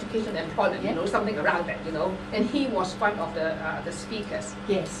Further Education and Employment, something around that, And he was one of the speakers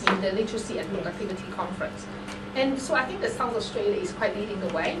in the Literacy and Productivity Conference. And so I think that South Australia is quite leading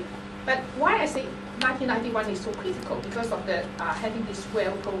the way. But why I say 1991 is so critical, because of the having this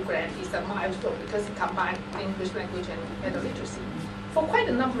WELL program is a milestone, because it combined English language and adult literacy. For quite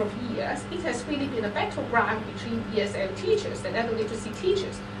a number of years, it has really been a battleground between ESL teachers and adult literacy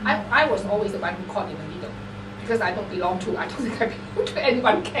teachers. I was always the one who caught in the middle, because I don't belong to, I don't think I belong to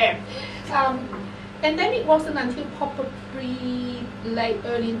anyone camp. And then it wasn't until probably late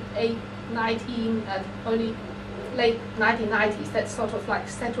 1990s that sort of like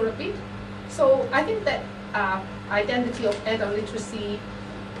settled a bit. So I think that identity of adult literacy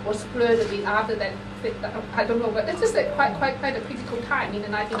was blurred a bit after that. I don't know, but it's just quite a critical time in the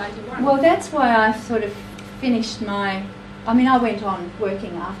 1991. Well, that's why I sort of finished I went on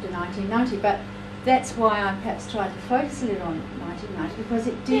working after 1990, but that's why I perhaps tried to focus a little on 1990, because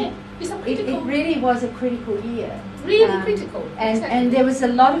it really was a critical year. Really critical. And there was a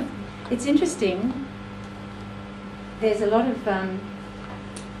lot of, it's interesting, there's a lot of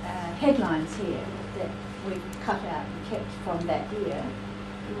headlines here that we cut out and kept from that year,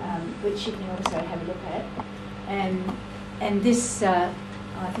 which you can also have a look at. And this, I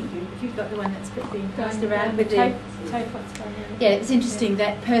think you've got the one that's being passed around with the tape what's going on. Yeah, it's interesting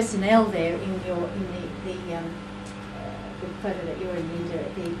that personnel there in the photo that you're in, Linda,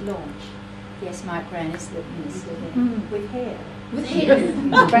 at the launch. Yes, Mike Brown is the minister there, with hair. With hair.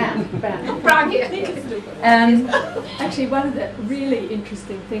 Brown hair. Actually, one of the really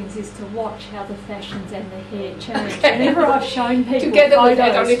interesting things is to watch how the fashions and the hair change. Whenever I've shown people together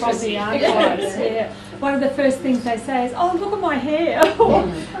photos from the archives, one of the first things they say is, "Oh, look at my hair,"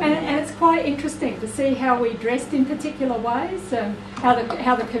 and it's quite interesting to see how we dressed in particular ways, how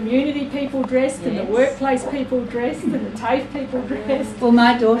the community people dressed, and the workplace people dressed, and the TAFE people dressed. Well,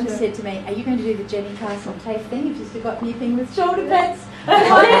 my daughter said to me, "Are you going to do the Jenny Carson TAFE thing? If you still got anything with shoulder pads and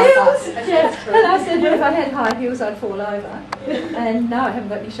high heels?" And I said, "Well, if I had high heels, I'd fall over." And no, I haven't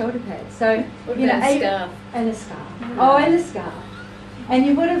got any shoulder pads. So a scarf. And a scarf. Oh, and a scarf. And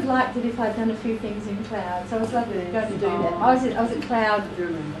you would have liked it if I'd done a few things in cloud. So I was lucky going to do that. I was at cloud.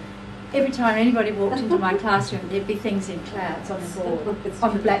 Every time anybody walked into my classroom, there'd be things in clouds on the board,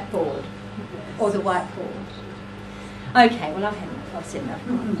 on the blackboard, or the whiteboard. Okay, well, I've had enough. I've said enough.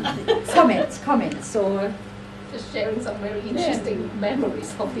 Comments, or just sharing some very interesting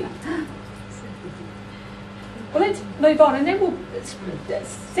memories of it. Well, let's move on, and then we'll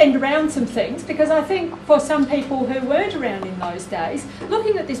send around some things, because I think for some people who weren't around in those days,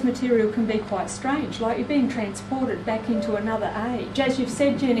 looking at this material can be quite strange, like you're being transported back into another age. As you've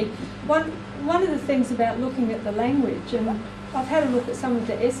said, Jenny, one of the things about looking at the language, and I've had a look at some of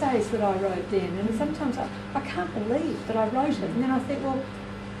the essays that I wrote then, and sometimes I can't believe that I wrote it, and then I think, well,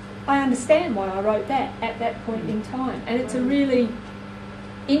 I understand why I wrote that at that point in time, and it's a really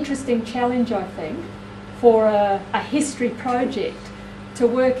interesting challenge, I think, for a history project to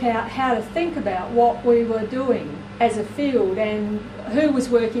work out how to think about what we were doing as a field and who was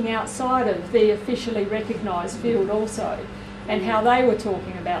working outside of the officially recognised field also, and how they were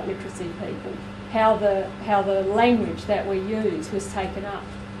talking about literacy people, how the language that we use was taken up,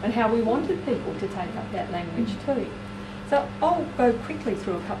 and how we wanted people to take up that language too. So I'll go quickly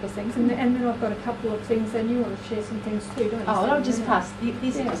through a couple of things, and then I've got a couple of things, and you want to share some things too, don't you? Oh, I'll just Sarah? pass.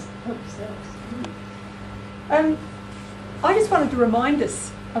 These are just help yourselves. I just wanted to remind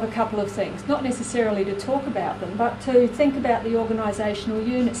us of a couple of things, not necessarily to talk about them, but to think about the organisational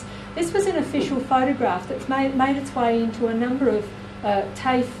units. This was an official photograph that's made its way into a number of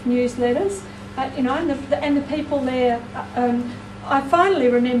TAFE newsletters, you know, and the people there. I finally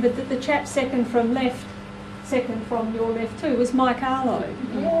remembered that the chap second from your left too, was Mike Arlo,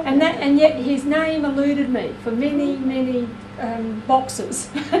 and yet his name eluded me for many boxes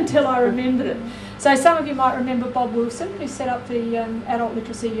until I remembered it. So some of you might remember Bob Wilson, who set up the adult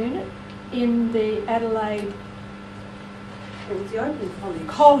literacy unit in the Adelaide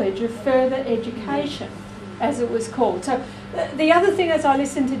College of Further Education, as it was called. So the other thing, as I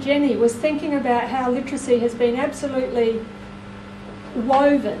listened to Jenny, was thinking about how literacy has been absolutely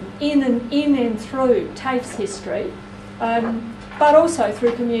woven in and through TAFE's history, but also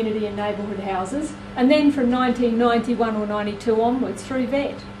through community and neighbourhood houses, and then from 1991 or 92 onwards through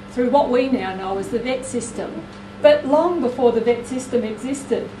VET, through what we now know as the VET system. But long before the VET system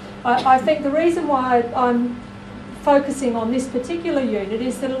existed, I think the reason why I'm focusing on this particular unit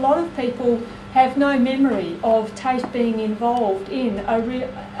is that a lot of people have no memory of TAFE being involved in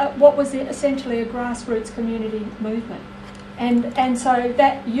what was essentially a grassroots community movement. And so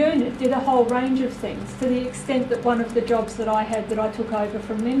that unit did a whole range of things, to the extent that one of the jobs that I had that I took over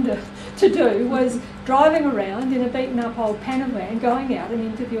from Linda to do was driving around in a beaten up old Panavan, going out and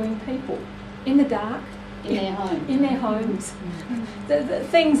interviewing people in the dark. In their homes. In their homes. The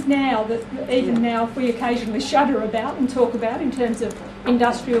things now that even now we occasionally shudder about and talk about in terms of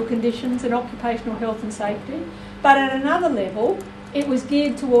industrial conditions and occupational health and safety. But at another level, it was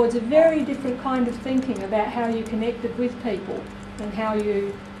geared towards a very different kind of thinking about how you connected with people and how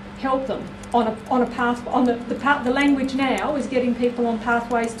you help them on a path. The language now is getting people on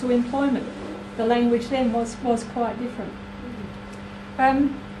pathways to employment. The language then was quite different.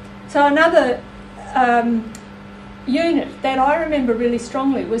 So another unit that I remember really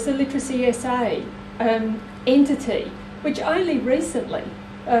strongly was the Literacy SA entity, which only recently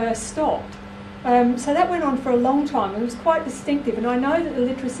stopped. So that went on for a long time. It was quite distinctive, and I know that the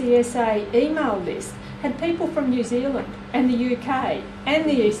Literacy SA email list had people from New Zealand and the UK and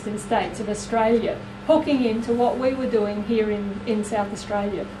the eastern states of Australia hooking into what we were doing here in South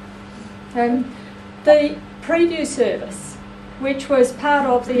Australia. The preview service, which was part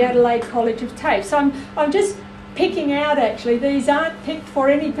of the Adelaide College of TAFE. So I'm just picking out, actually, these aren't picked for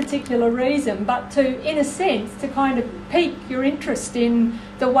any particular reason, but to, in a sense, to kind of pique your interest in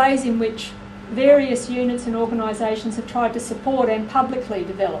the ways in which various units and organisations have tried to support and publicly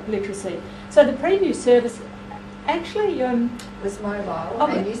develop literacy. So the preview service actually was mobile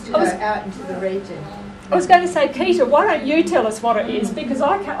and used to go out into the region. I was going to say, Keita, why don't you tell us what it is, because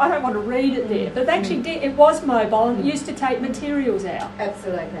I don't want to read it there. But actually, it was mobile and it used to take materials out.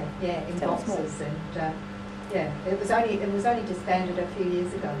 Absolutely, yeah, in boxes, and yeah, it was only disbanded a few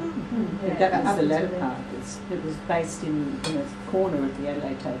years ago. Mm-hmm. Yeah, that was the latter part. It was based in a corner of the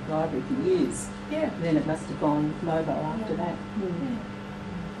Adelaide TAFE Library for years. Yeah. Then it must have gone mobile after that.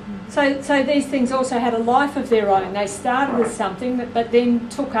 Yeah. So these things also had a life of their own. They started as something, but then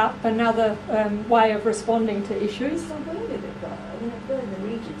took up another way of responding to issues. So where did it go? Where in the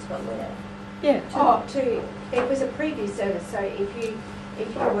regions, but where? Yeah. It was a preview service. So if you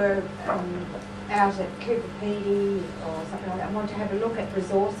were out at Cooper PD or something like that and want to have a look at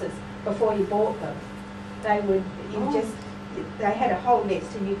resources before you bought them, they had a whole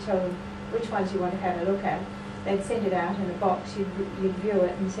list, and you tell them which ones you want to have a look at. They'd send it out in a box, you'd view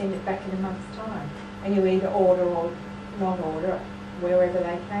it and send it back in a month's time. And you either order or not order wherever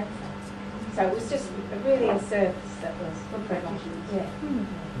they came from. So it was just really a service that was provided. Yeah.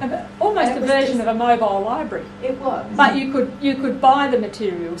 Almost And a it was version just- of a mobile library. It was. But you could buy the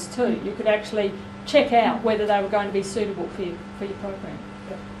materials too. You could actually check out whether they were going to be suitable for your program.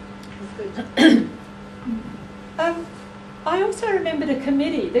 I also remembered a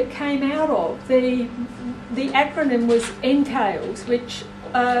committee that came out of the acronym was NCALES, which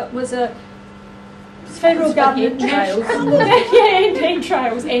was a federal government Trails.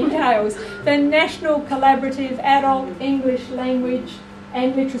 NCALES, NCALES, the National Collaborative Adult English Language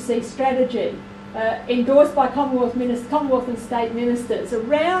and Literacy Strategy, endorsed by Commonwealth and state ministers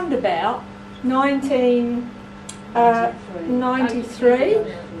around about 1993.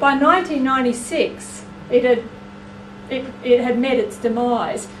 By 1996, it had met its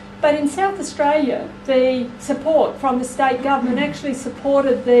demise. But in South Australia, the support from the state government actually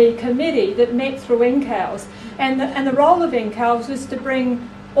supported the committee that met through NCALES, and the role of NCALES was to bring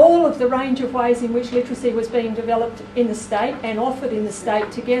all of the range of ways in which literacy was being developed in the state and offered in the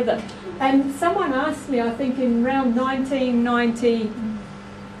state together. And someone asked me, I think in around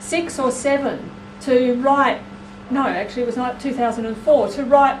 1996 or 7, to write, no, actually it was like 2004, to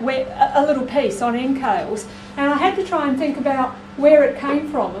write a little piece on NCALES. And I had to try and think about where it came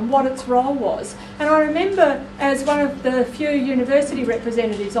from and what its role was. And I remember, as one of the few university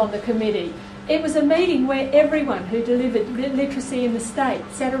representatives on the committee, it was a meeting where everyone who delivered literacy in the state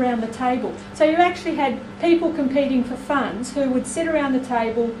sat around the table. So you actually had people competing for funds who would sit around the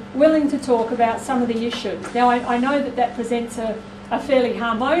table willing to talk about some of the issues. Now I know that presents a fairly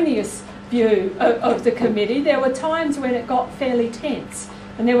harmonious view of the committee. There were times when it got fairly tense,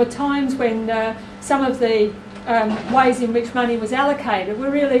 and there were times when some of the ways in which money was allocated were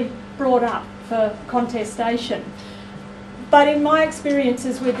really brought up for contestation. But in my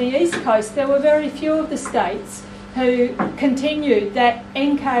experiences with the East Coast, there were very few of the states who continued that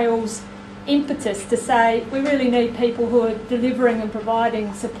NCALES impetus to say we really need people who are delivering and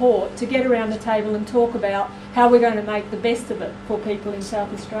providing support to get around the table and talk about how we're going to make the best of it for people in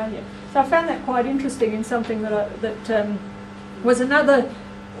South Australia. So I found that quite interesting, in something that was another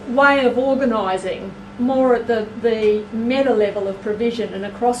way of organising more at the meta level of provision and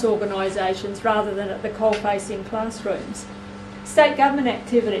across organisations rather than at the coalface in classrooms. State government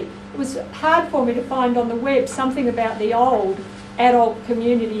activity. It was hard for me to find on the web something about the old Adult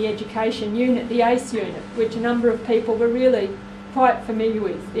Community Education Unit, the ACE unit, which a number of people were really quite familiar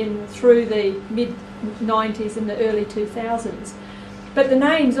with through the mid-90s and the early 2000s. But the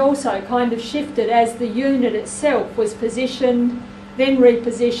names also kind of shifted as the unit itself was positioned, then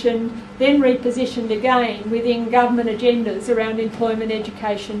repositioned again within government agendas around employment,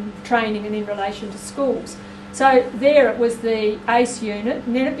 education, training and in relation to schools. So there it was the ACE unit,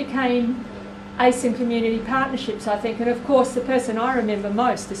 and then it became ACE and Community Partnerships, I think, and of course the person I remember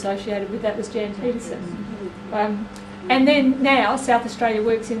most associated with that was Jan Peterson. And then now South Australia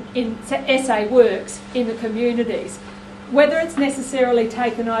works SA works in the communities. Whether it's necessarily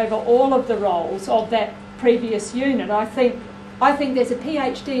taken over all of the roles of that previous unit, I think there's a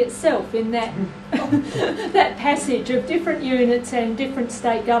PhD itself in that that passage of different units and different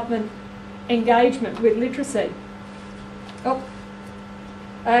state government engagement with literacy.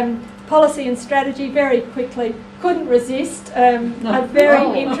 Policy and strategy, very quickly, couldn't resist a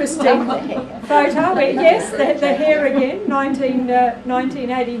very interesting photo. Yes, the hair again,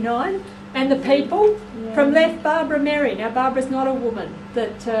 1989, and the people. From left, Barbara Merry. Now, Barbara's not a woman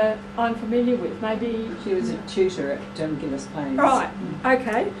that I'm familiar with. Maybe she was a tutor at Gillis Plains. Right.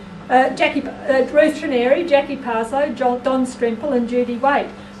 Okay. Ruth Trenary, Jackie Parslow, Don Strimple, and Judy Waite.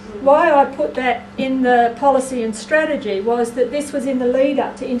 Why I put that in the policy and strategy was that this was in the lead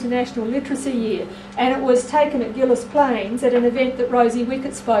up to International Literacy Year, and it was taken at Gillis Plains at an event that Rosie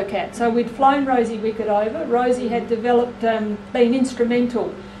Wickett spoke at. So we'd flown Rosie Wickett over. Rosie had developed, been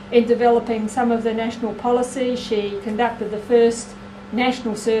instrumental in developing some of the national policy. She conducted the first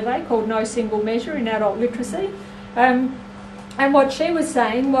national survey called No Single Measure in Adult Literacy. And what she was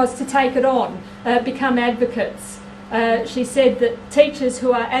saying was to take it on, become advocates. She said that teachers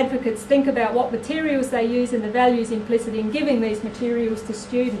who are advocates think about what materials they use and the values implicit in giving these materials to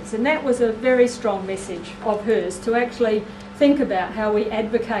students. And that was a very strong message of hers, to actually think about how we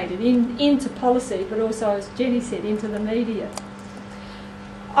advocated into policy, but also, as Jenny said, into the media.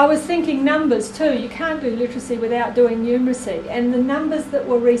 I was thinking numbers too. You can't do literacy without doing numeracy, and the numbers that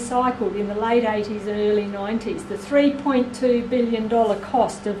were recycled in the late 80s and early 90s, the $3.2 billion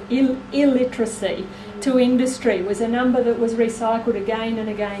cost of illiteracy to industry was a number that was recycled again and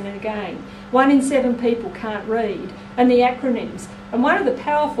again and again. 1 in 7 people can't read, and the acronyms. And one of the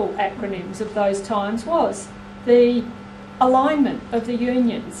powerful acronyms of those times was the alignment of the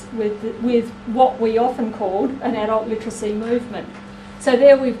unions with what we often called an adult literacy movement. So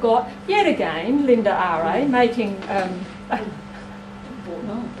there we've got, yet again, Linda R.A. making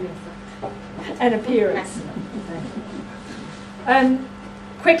an appearance.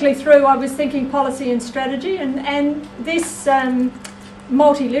 Quickly through, I was thinking policy and strategy, and this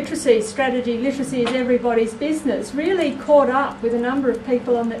multi-literacy strategy, literacy is everybody's business, really caught up with a number of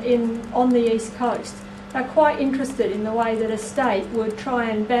people on the East Coast. They're quite interested in the way that a state would try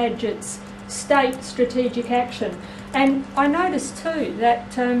and badge its state strategic action. And I noticed too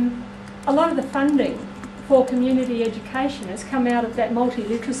that a lot of the funding for community education has come out of that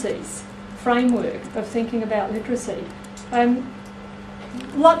multi-literacies framework of thinking about literacy.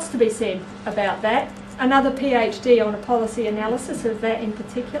 Lots to be said about that. Another PhD on a policy analysis of that in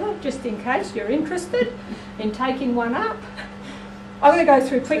particular, just in case you're interested in taking one up. I'm going to go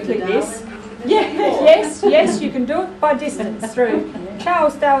through quickly this. Yeah, yes, you can do it by distance through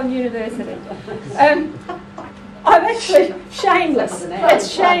Charles Darwin University. I'm actually shameless. It's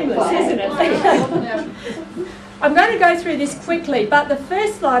shameless, isn't it? I'm going to go through this quickly, but the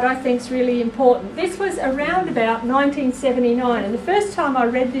first slide I think is really important. This was around about 1979, and the first time I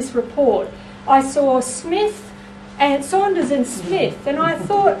read this report, I saw Smith and Saunders and Smith, and I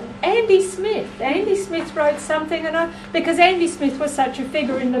thought, Andy Smith wrote something, because Andy Smith was such a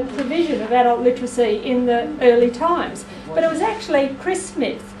figure in the provision of adult literacy in the early times. But it was actually Chris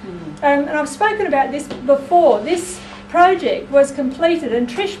Smith. And I've spoken about this before. This project was completed, and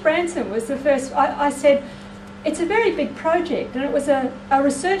Trish Branson was the first. I said, it's a very big project, and it was a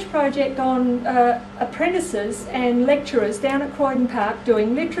research project on apprentices and lecturers down at Croydon Park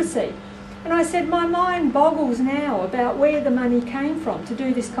doing literacy. And I said, my mind boggles now about where the money came from to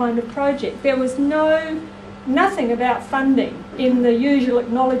do this kind of project. There was nothing about funding in the usual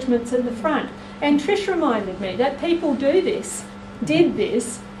acknowledgements at the front. And Trish reminded me that people did this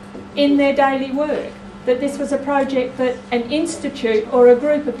in their daily work, that this was a project that an institute or a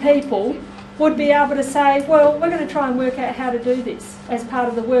group of people would be able to say, well, we're going to try and work out how to do this as part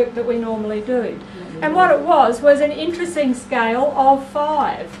of the work that we normally do. And what it was an interesting scale of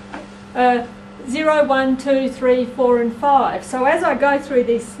 5. 0, 1, 2, 3, 4 and 5. So as I go through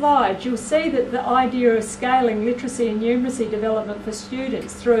these slides, you'll see that the idea of scaling literacy and numeracy development for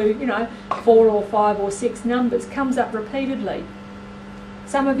students through, 4 or 5 or 6 numbers comes up repeatedly.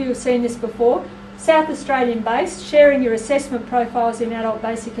 Some of you have seen this before. South Australian based, sharing your assessment profiles in adult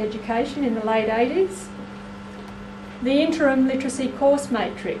basic education in the late 80s. The interim literacy course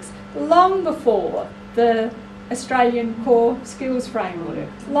matrix, long before the Australian core skills framework,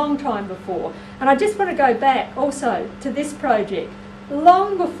 long time before. And I just want to go back also to this project.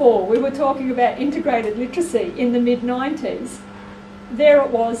 Long before we were talking about integrated literacy in the mid-90s, there it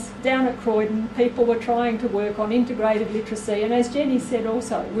was down at Croydon, people were trying to work on integrated literacy, and as Jenny said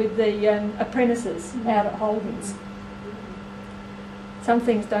also, with the apprentices out at Holden's. Some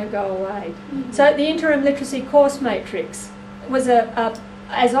things don't go away. So the interim literacy course matrix was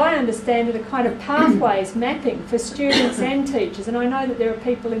as I understand it, a kind of pathways mapping for students and teachers, and I know that there are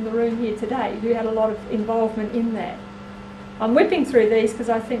people in the room here today who had a lot of involvement in that. I'm whipping through these because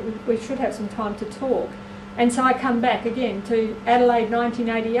I think we should have some time to talk. And so I come back again to Adelaide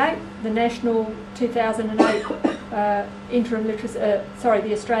 1988, the National 2008 interim literacy,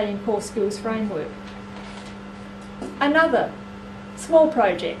 the Australian Core Skills Framework. Another small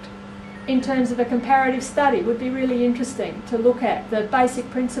project in terms of a comparative study would be really interesting to look at the basic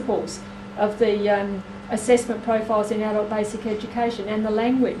principles of the assessment profiles in adult basic education and the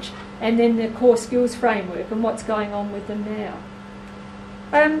language, and then the core skills framework and what's going on with them now.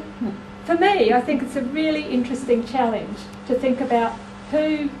 For me, I think it's a really interesting challenge to think about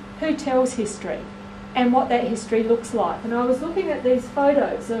who tells history and what that history looks like. And I was looking at these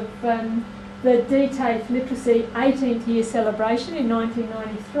photos of the DTAFE Literacy 18th year celebration in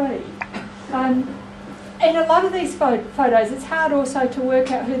 1993. In a lot of these photos, it's hard also to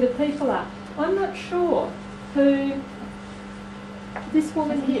work out who the people are. I'm not sure who this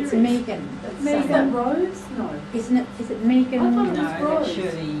woman here is. It's Megan. Megan Rose? No. Isn't it? Is it Megan? I thought it was Rose.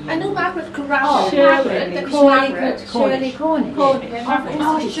 Shirley. I know Margaret Corral. Shirley Cornish. Shirley Cornish.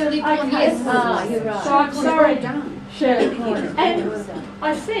 Oh, Shirley Cornish. Yes. Ah, you're right. So I'm sorry, done. Shirley Cornish. And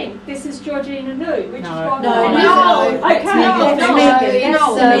I think this is Georgina New, which is one No. Okay.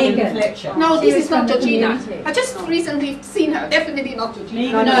 Megan Fletcher. No, this is not from the Georgina. community. I just recently seen her. Definitely not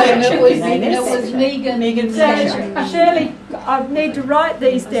Georgina. No, it was Megan. So, Shirley, I need to write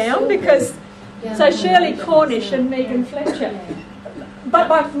these down because, so Shirley Cornish and Megan Fletcher. but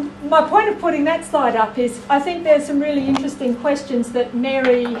my point of putting that slide up is I think there's some really interesting questions that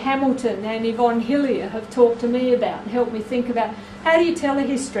Mary Hamilton and Yvonne Hillier have talked to me about and helped me think about how do you tell a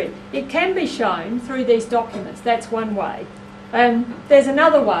history. It can be shown through these documents, that's one way. There's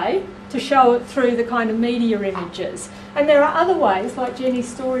another way to show it through the kind of media images. And there are other ways, like Jenny's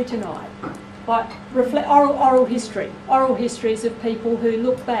story tonight, like oral histories of people who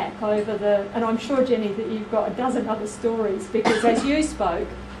look back over the, and I'm sure, Jenny, that you've got a dozen other stories, because as you spoke,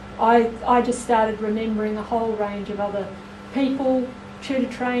 I just started remembering a whole range of other people,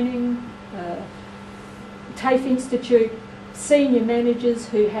 tutor training, TAFE Institute, senior managers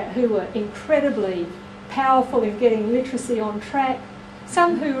who were incredibly powerful in getting literacy on track,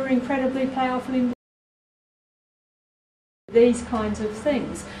 some who were incredibly powerful in these kinds of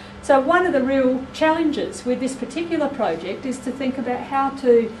things. So one of the real challenges with this particular project is to think about how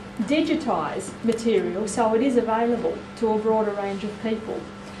to digitise material so it is available to a broader range of people.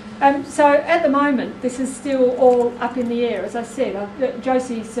 So at the moment, this is still all up in the air. As I said,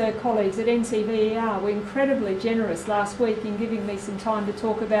 Josie's colleagues at NCVER were incredibly generous last week in giving me some time to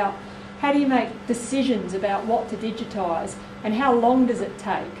talk about how do you make decisions about what to digitise and how long does it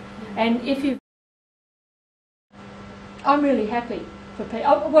take. And if you... I'm really happy for people...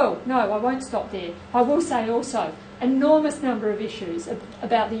 Oh, well, no, I won't stop there. I will say also, enormous number of issues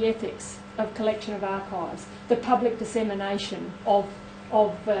about the ethics of collection of archives, the public dissemination of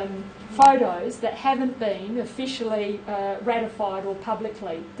photos that haven't been officially ratified or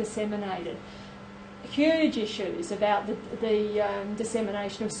publicly disseminated. Huge issues about the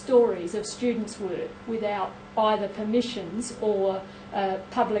dissemination of stories of students' work without either permissions or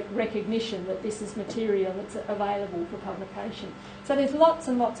public recognition that this is material that's available for publication. So there's lots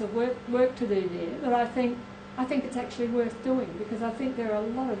and lots of work to do there, but I think it's actually worth doing because I think there are a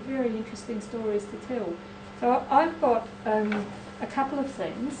lot of very interesting stories to tell. So I've got a couple of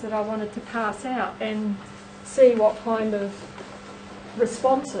things that I wanted to pass out and see what kind of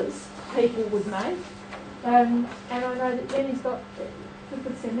responses people would make. And I know that Jenny's got, we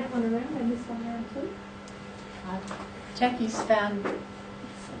could send that one around and this one around too. Jackie's found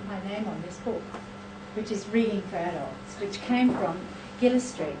my name on this book, which is Reading for Adults, which came from Gillis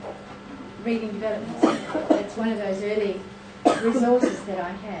Street, Reading Development Centre. It's one of those early resources that I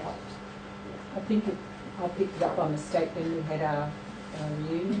had. I think I picked it up by mistake when we had our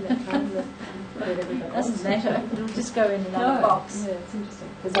reunion that time. It doesn't matter, it'll just go in another box. Yeah, it's interesting.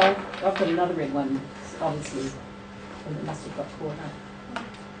 Because I've got another red one, obviously, and it must have got caught up.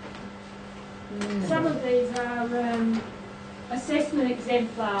 Some of these are assessment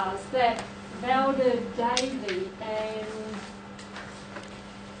exemplars that Valda Davey and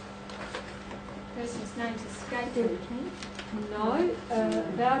person's name's escaped me. No,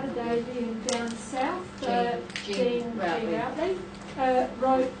 Valda Davey and down south, Jean Routley,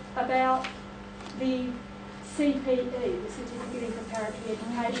 wrote about the CPE, the Certificate in Preparatory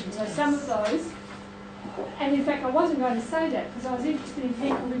Education. So some of those, and in fact I wasn't going to say that because I was interested in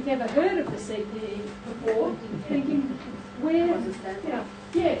people who've never heard of the CPE before, thinking where, you know,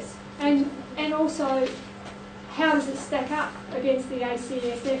 yes, and also how does it stack up against the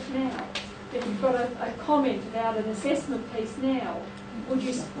ACSF now? If you've got a comment about an assessment piece now, would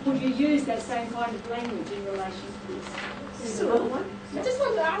you use that same kind of language in relation to this? So, I just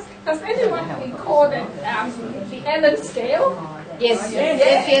want to ask, does anyone recall that the Allen scale? Yes.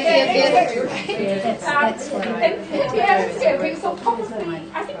 That's what and the Allen scale, so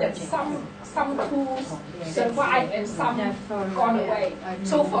probably, I think that some tools survive and some gone away.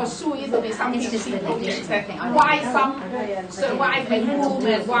 So for sure, it will be something why some survive and boom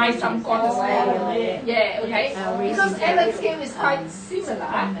and why some gone away. Yeah, okay. Because Allen scale is quite similar.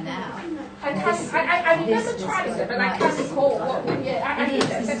 I remember trying it, but I can't recall what. I think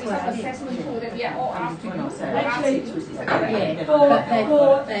that is some assessment tool that we are all after. Actually,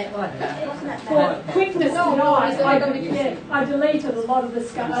 for quickness tonight, I deleted a lot of the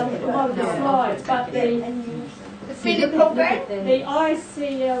slides, but the program, the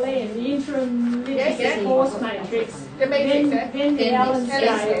ICLM, the Interim Literacy Course Matrix, then the Allen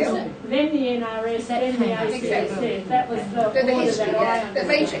Scale, then the NRS, then the ACSF. That was the order that I the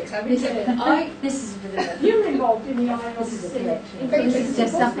matrix. This is a bit of a... You were involved in the ILC. This is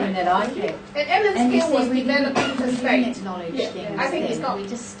just something that I kept. And Allen Scale was developed in the States. I think it's not.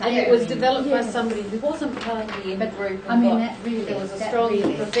 And it was developed by somebody who wasn't part of the in-group. I mean, that really, there was a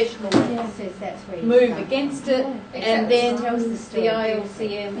strong professional that's move against it, and then the story.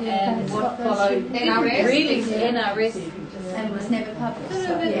 ILCM and what followed NRS. really NRS. And it was never published.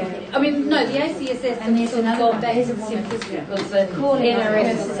 I mean, no, the ACSS And there's sort of another gone back to simplicity because the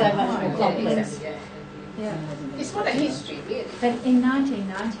NRS was so much more complex. Yeah. It's not a history, really. But in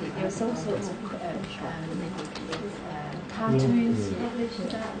 1990, there was all sorts of cartoons published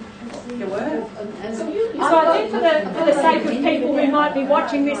about literacy. There were. So I think for the sake of people who might be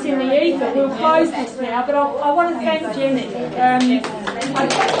watching this in the ether, we'll close this now, but I want to thank Jenny. I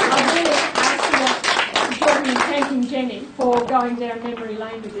really actually join in thanking Jenny for going down memory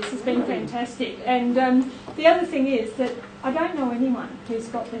lane with this. It's been fantastic. And the other thing is that I don't know anyone who's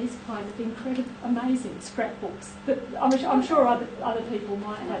got these kind of incredible, amazing scrapbooks. That I'm sure other people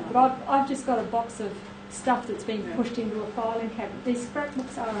might have, but I've just got a box of stuff that's been pushed into a filing cabinet. These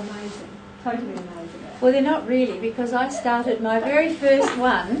scrapbooks are amazing, totally amazing. Well, they're not really, because I started my very first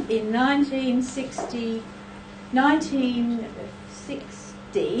one in 1960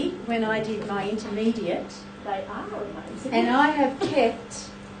 when I did my intermediate. They are amazing. And I have kept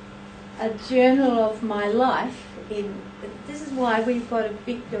a journal of my life this is why we've got a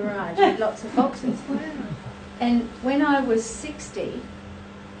big garage with lots of boxes. Wow. And when I was 60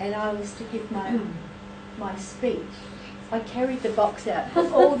 and I was to give my speech, I carried the box out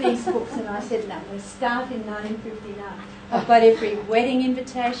of all these books and I said, no, we'll start in 1959. I've got every wedding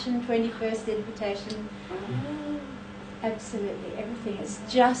invitation, 21st invitation, absolutely everything. It's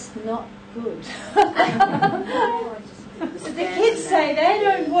just not good. So the kids say they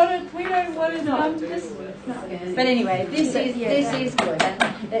don't want it, we don't want it. I'm just, no. But anyway, this is good,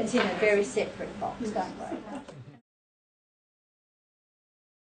 and it's in a very separate box, don't worry.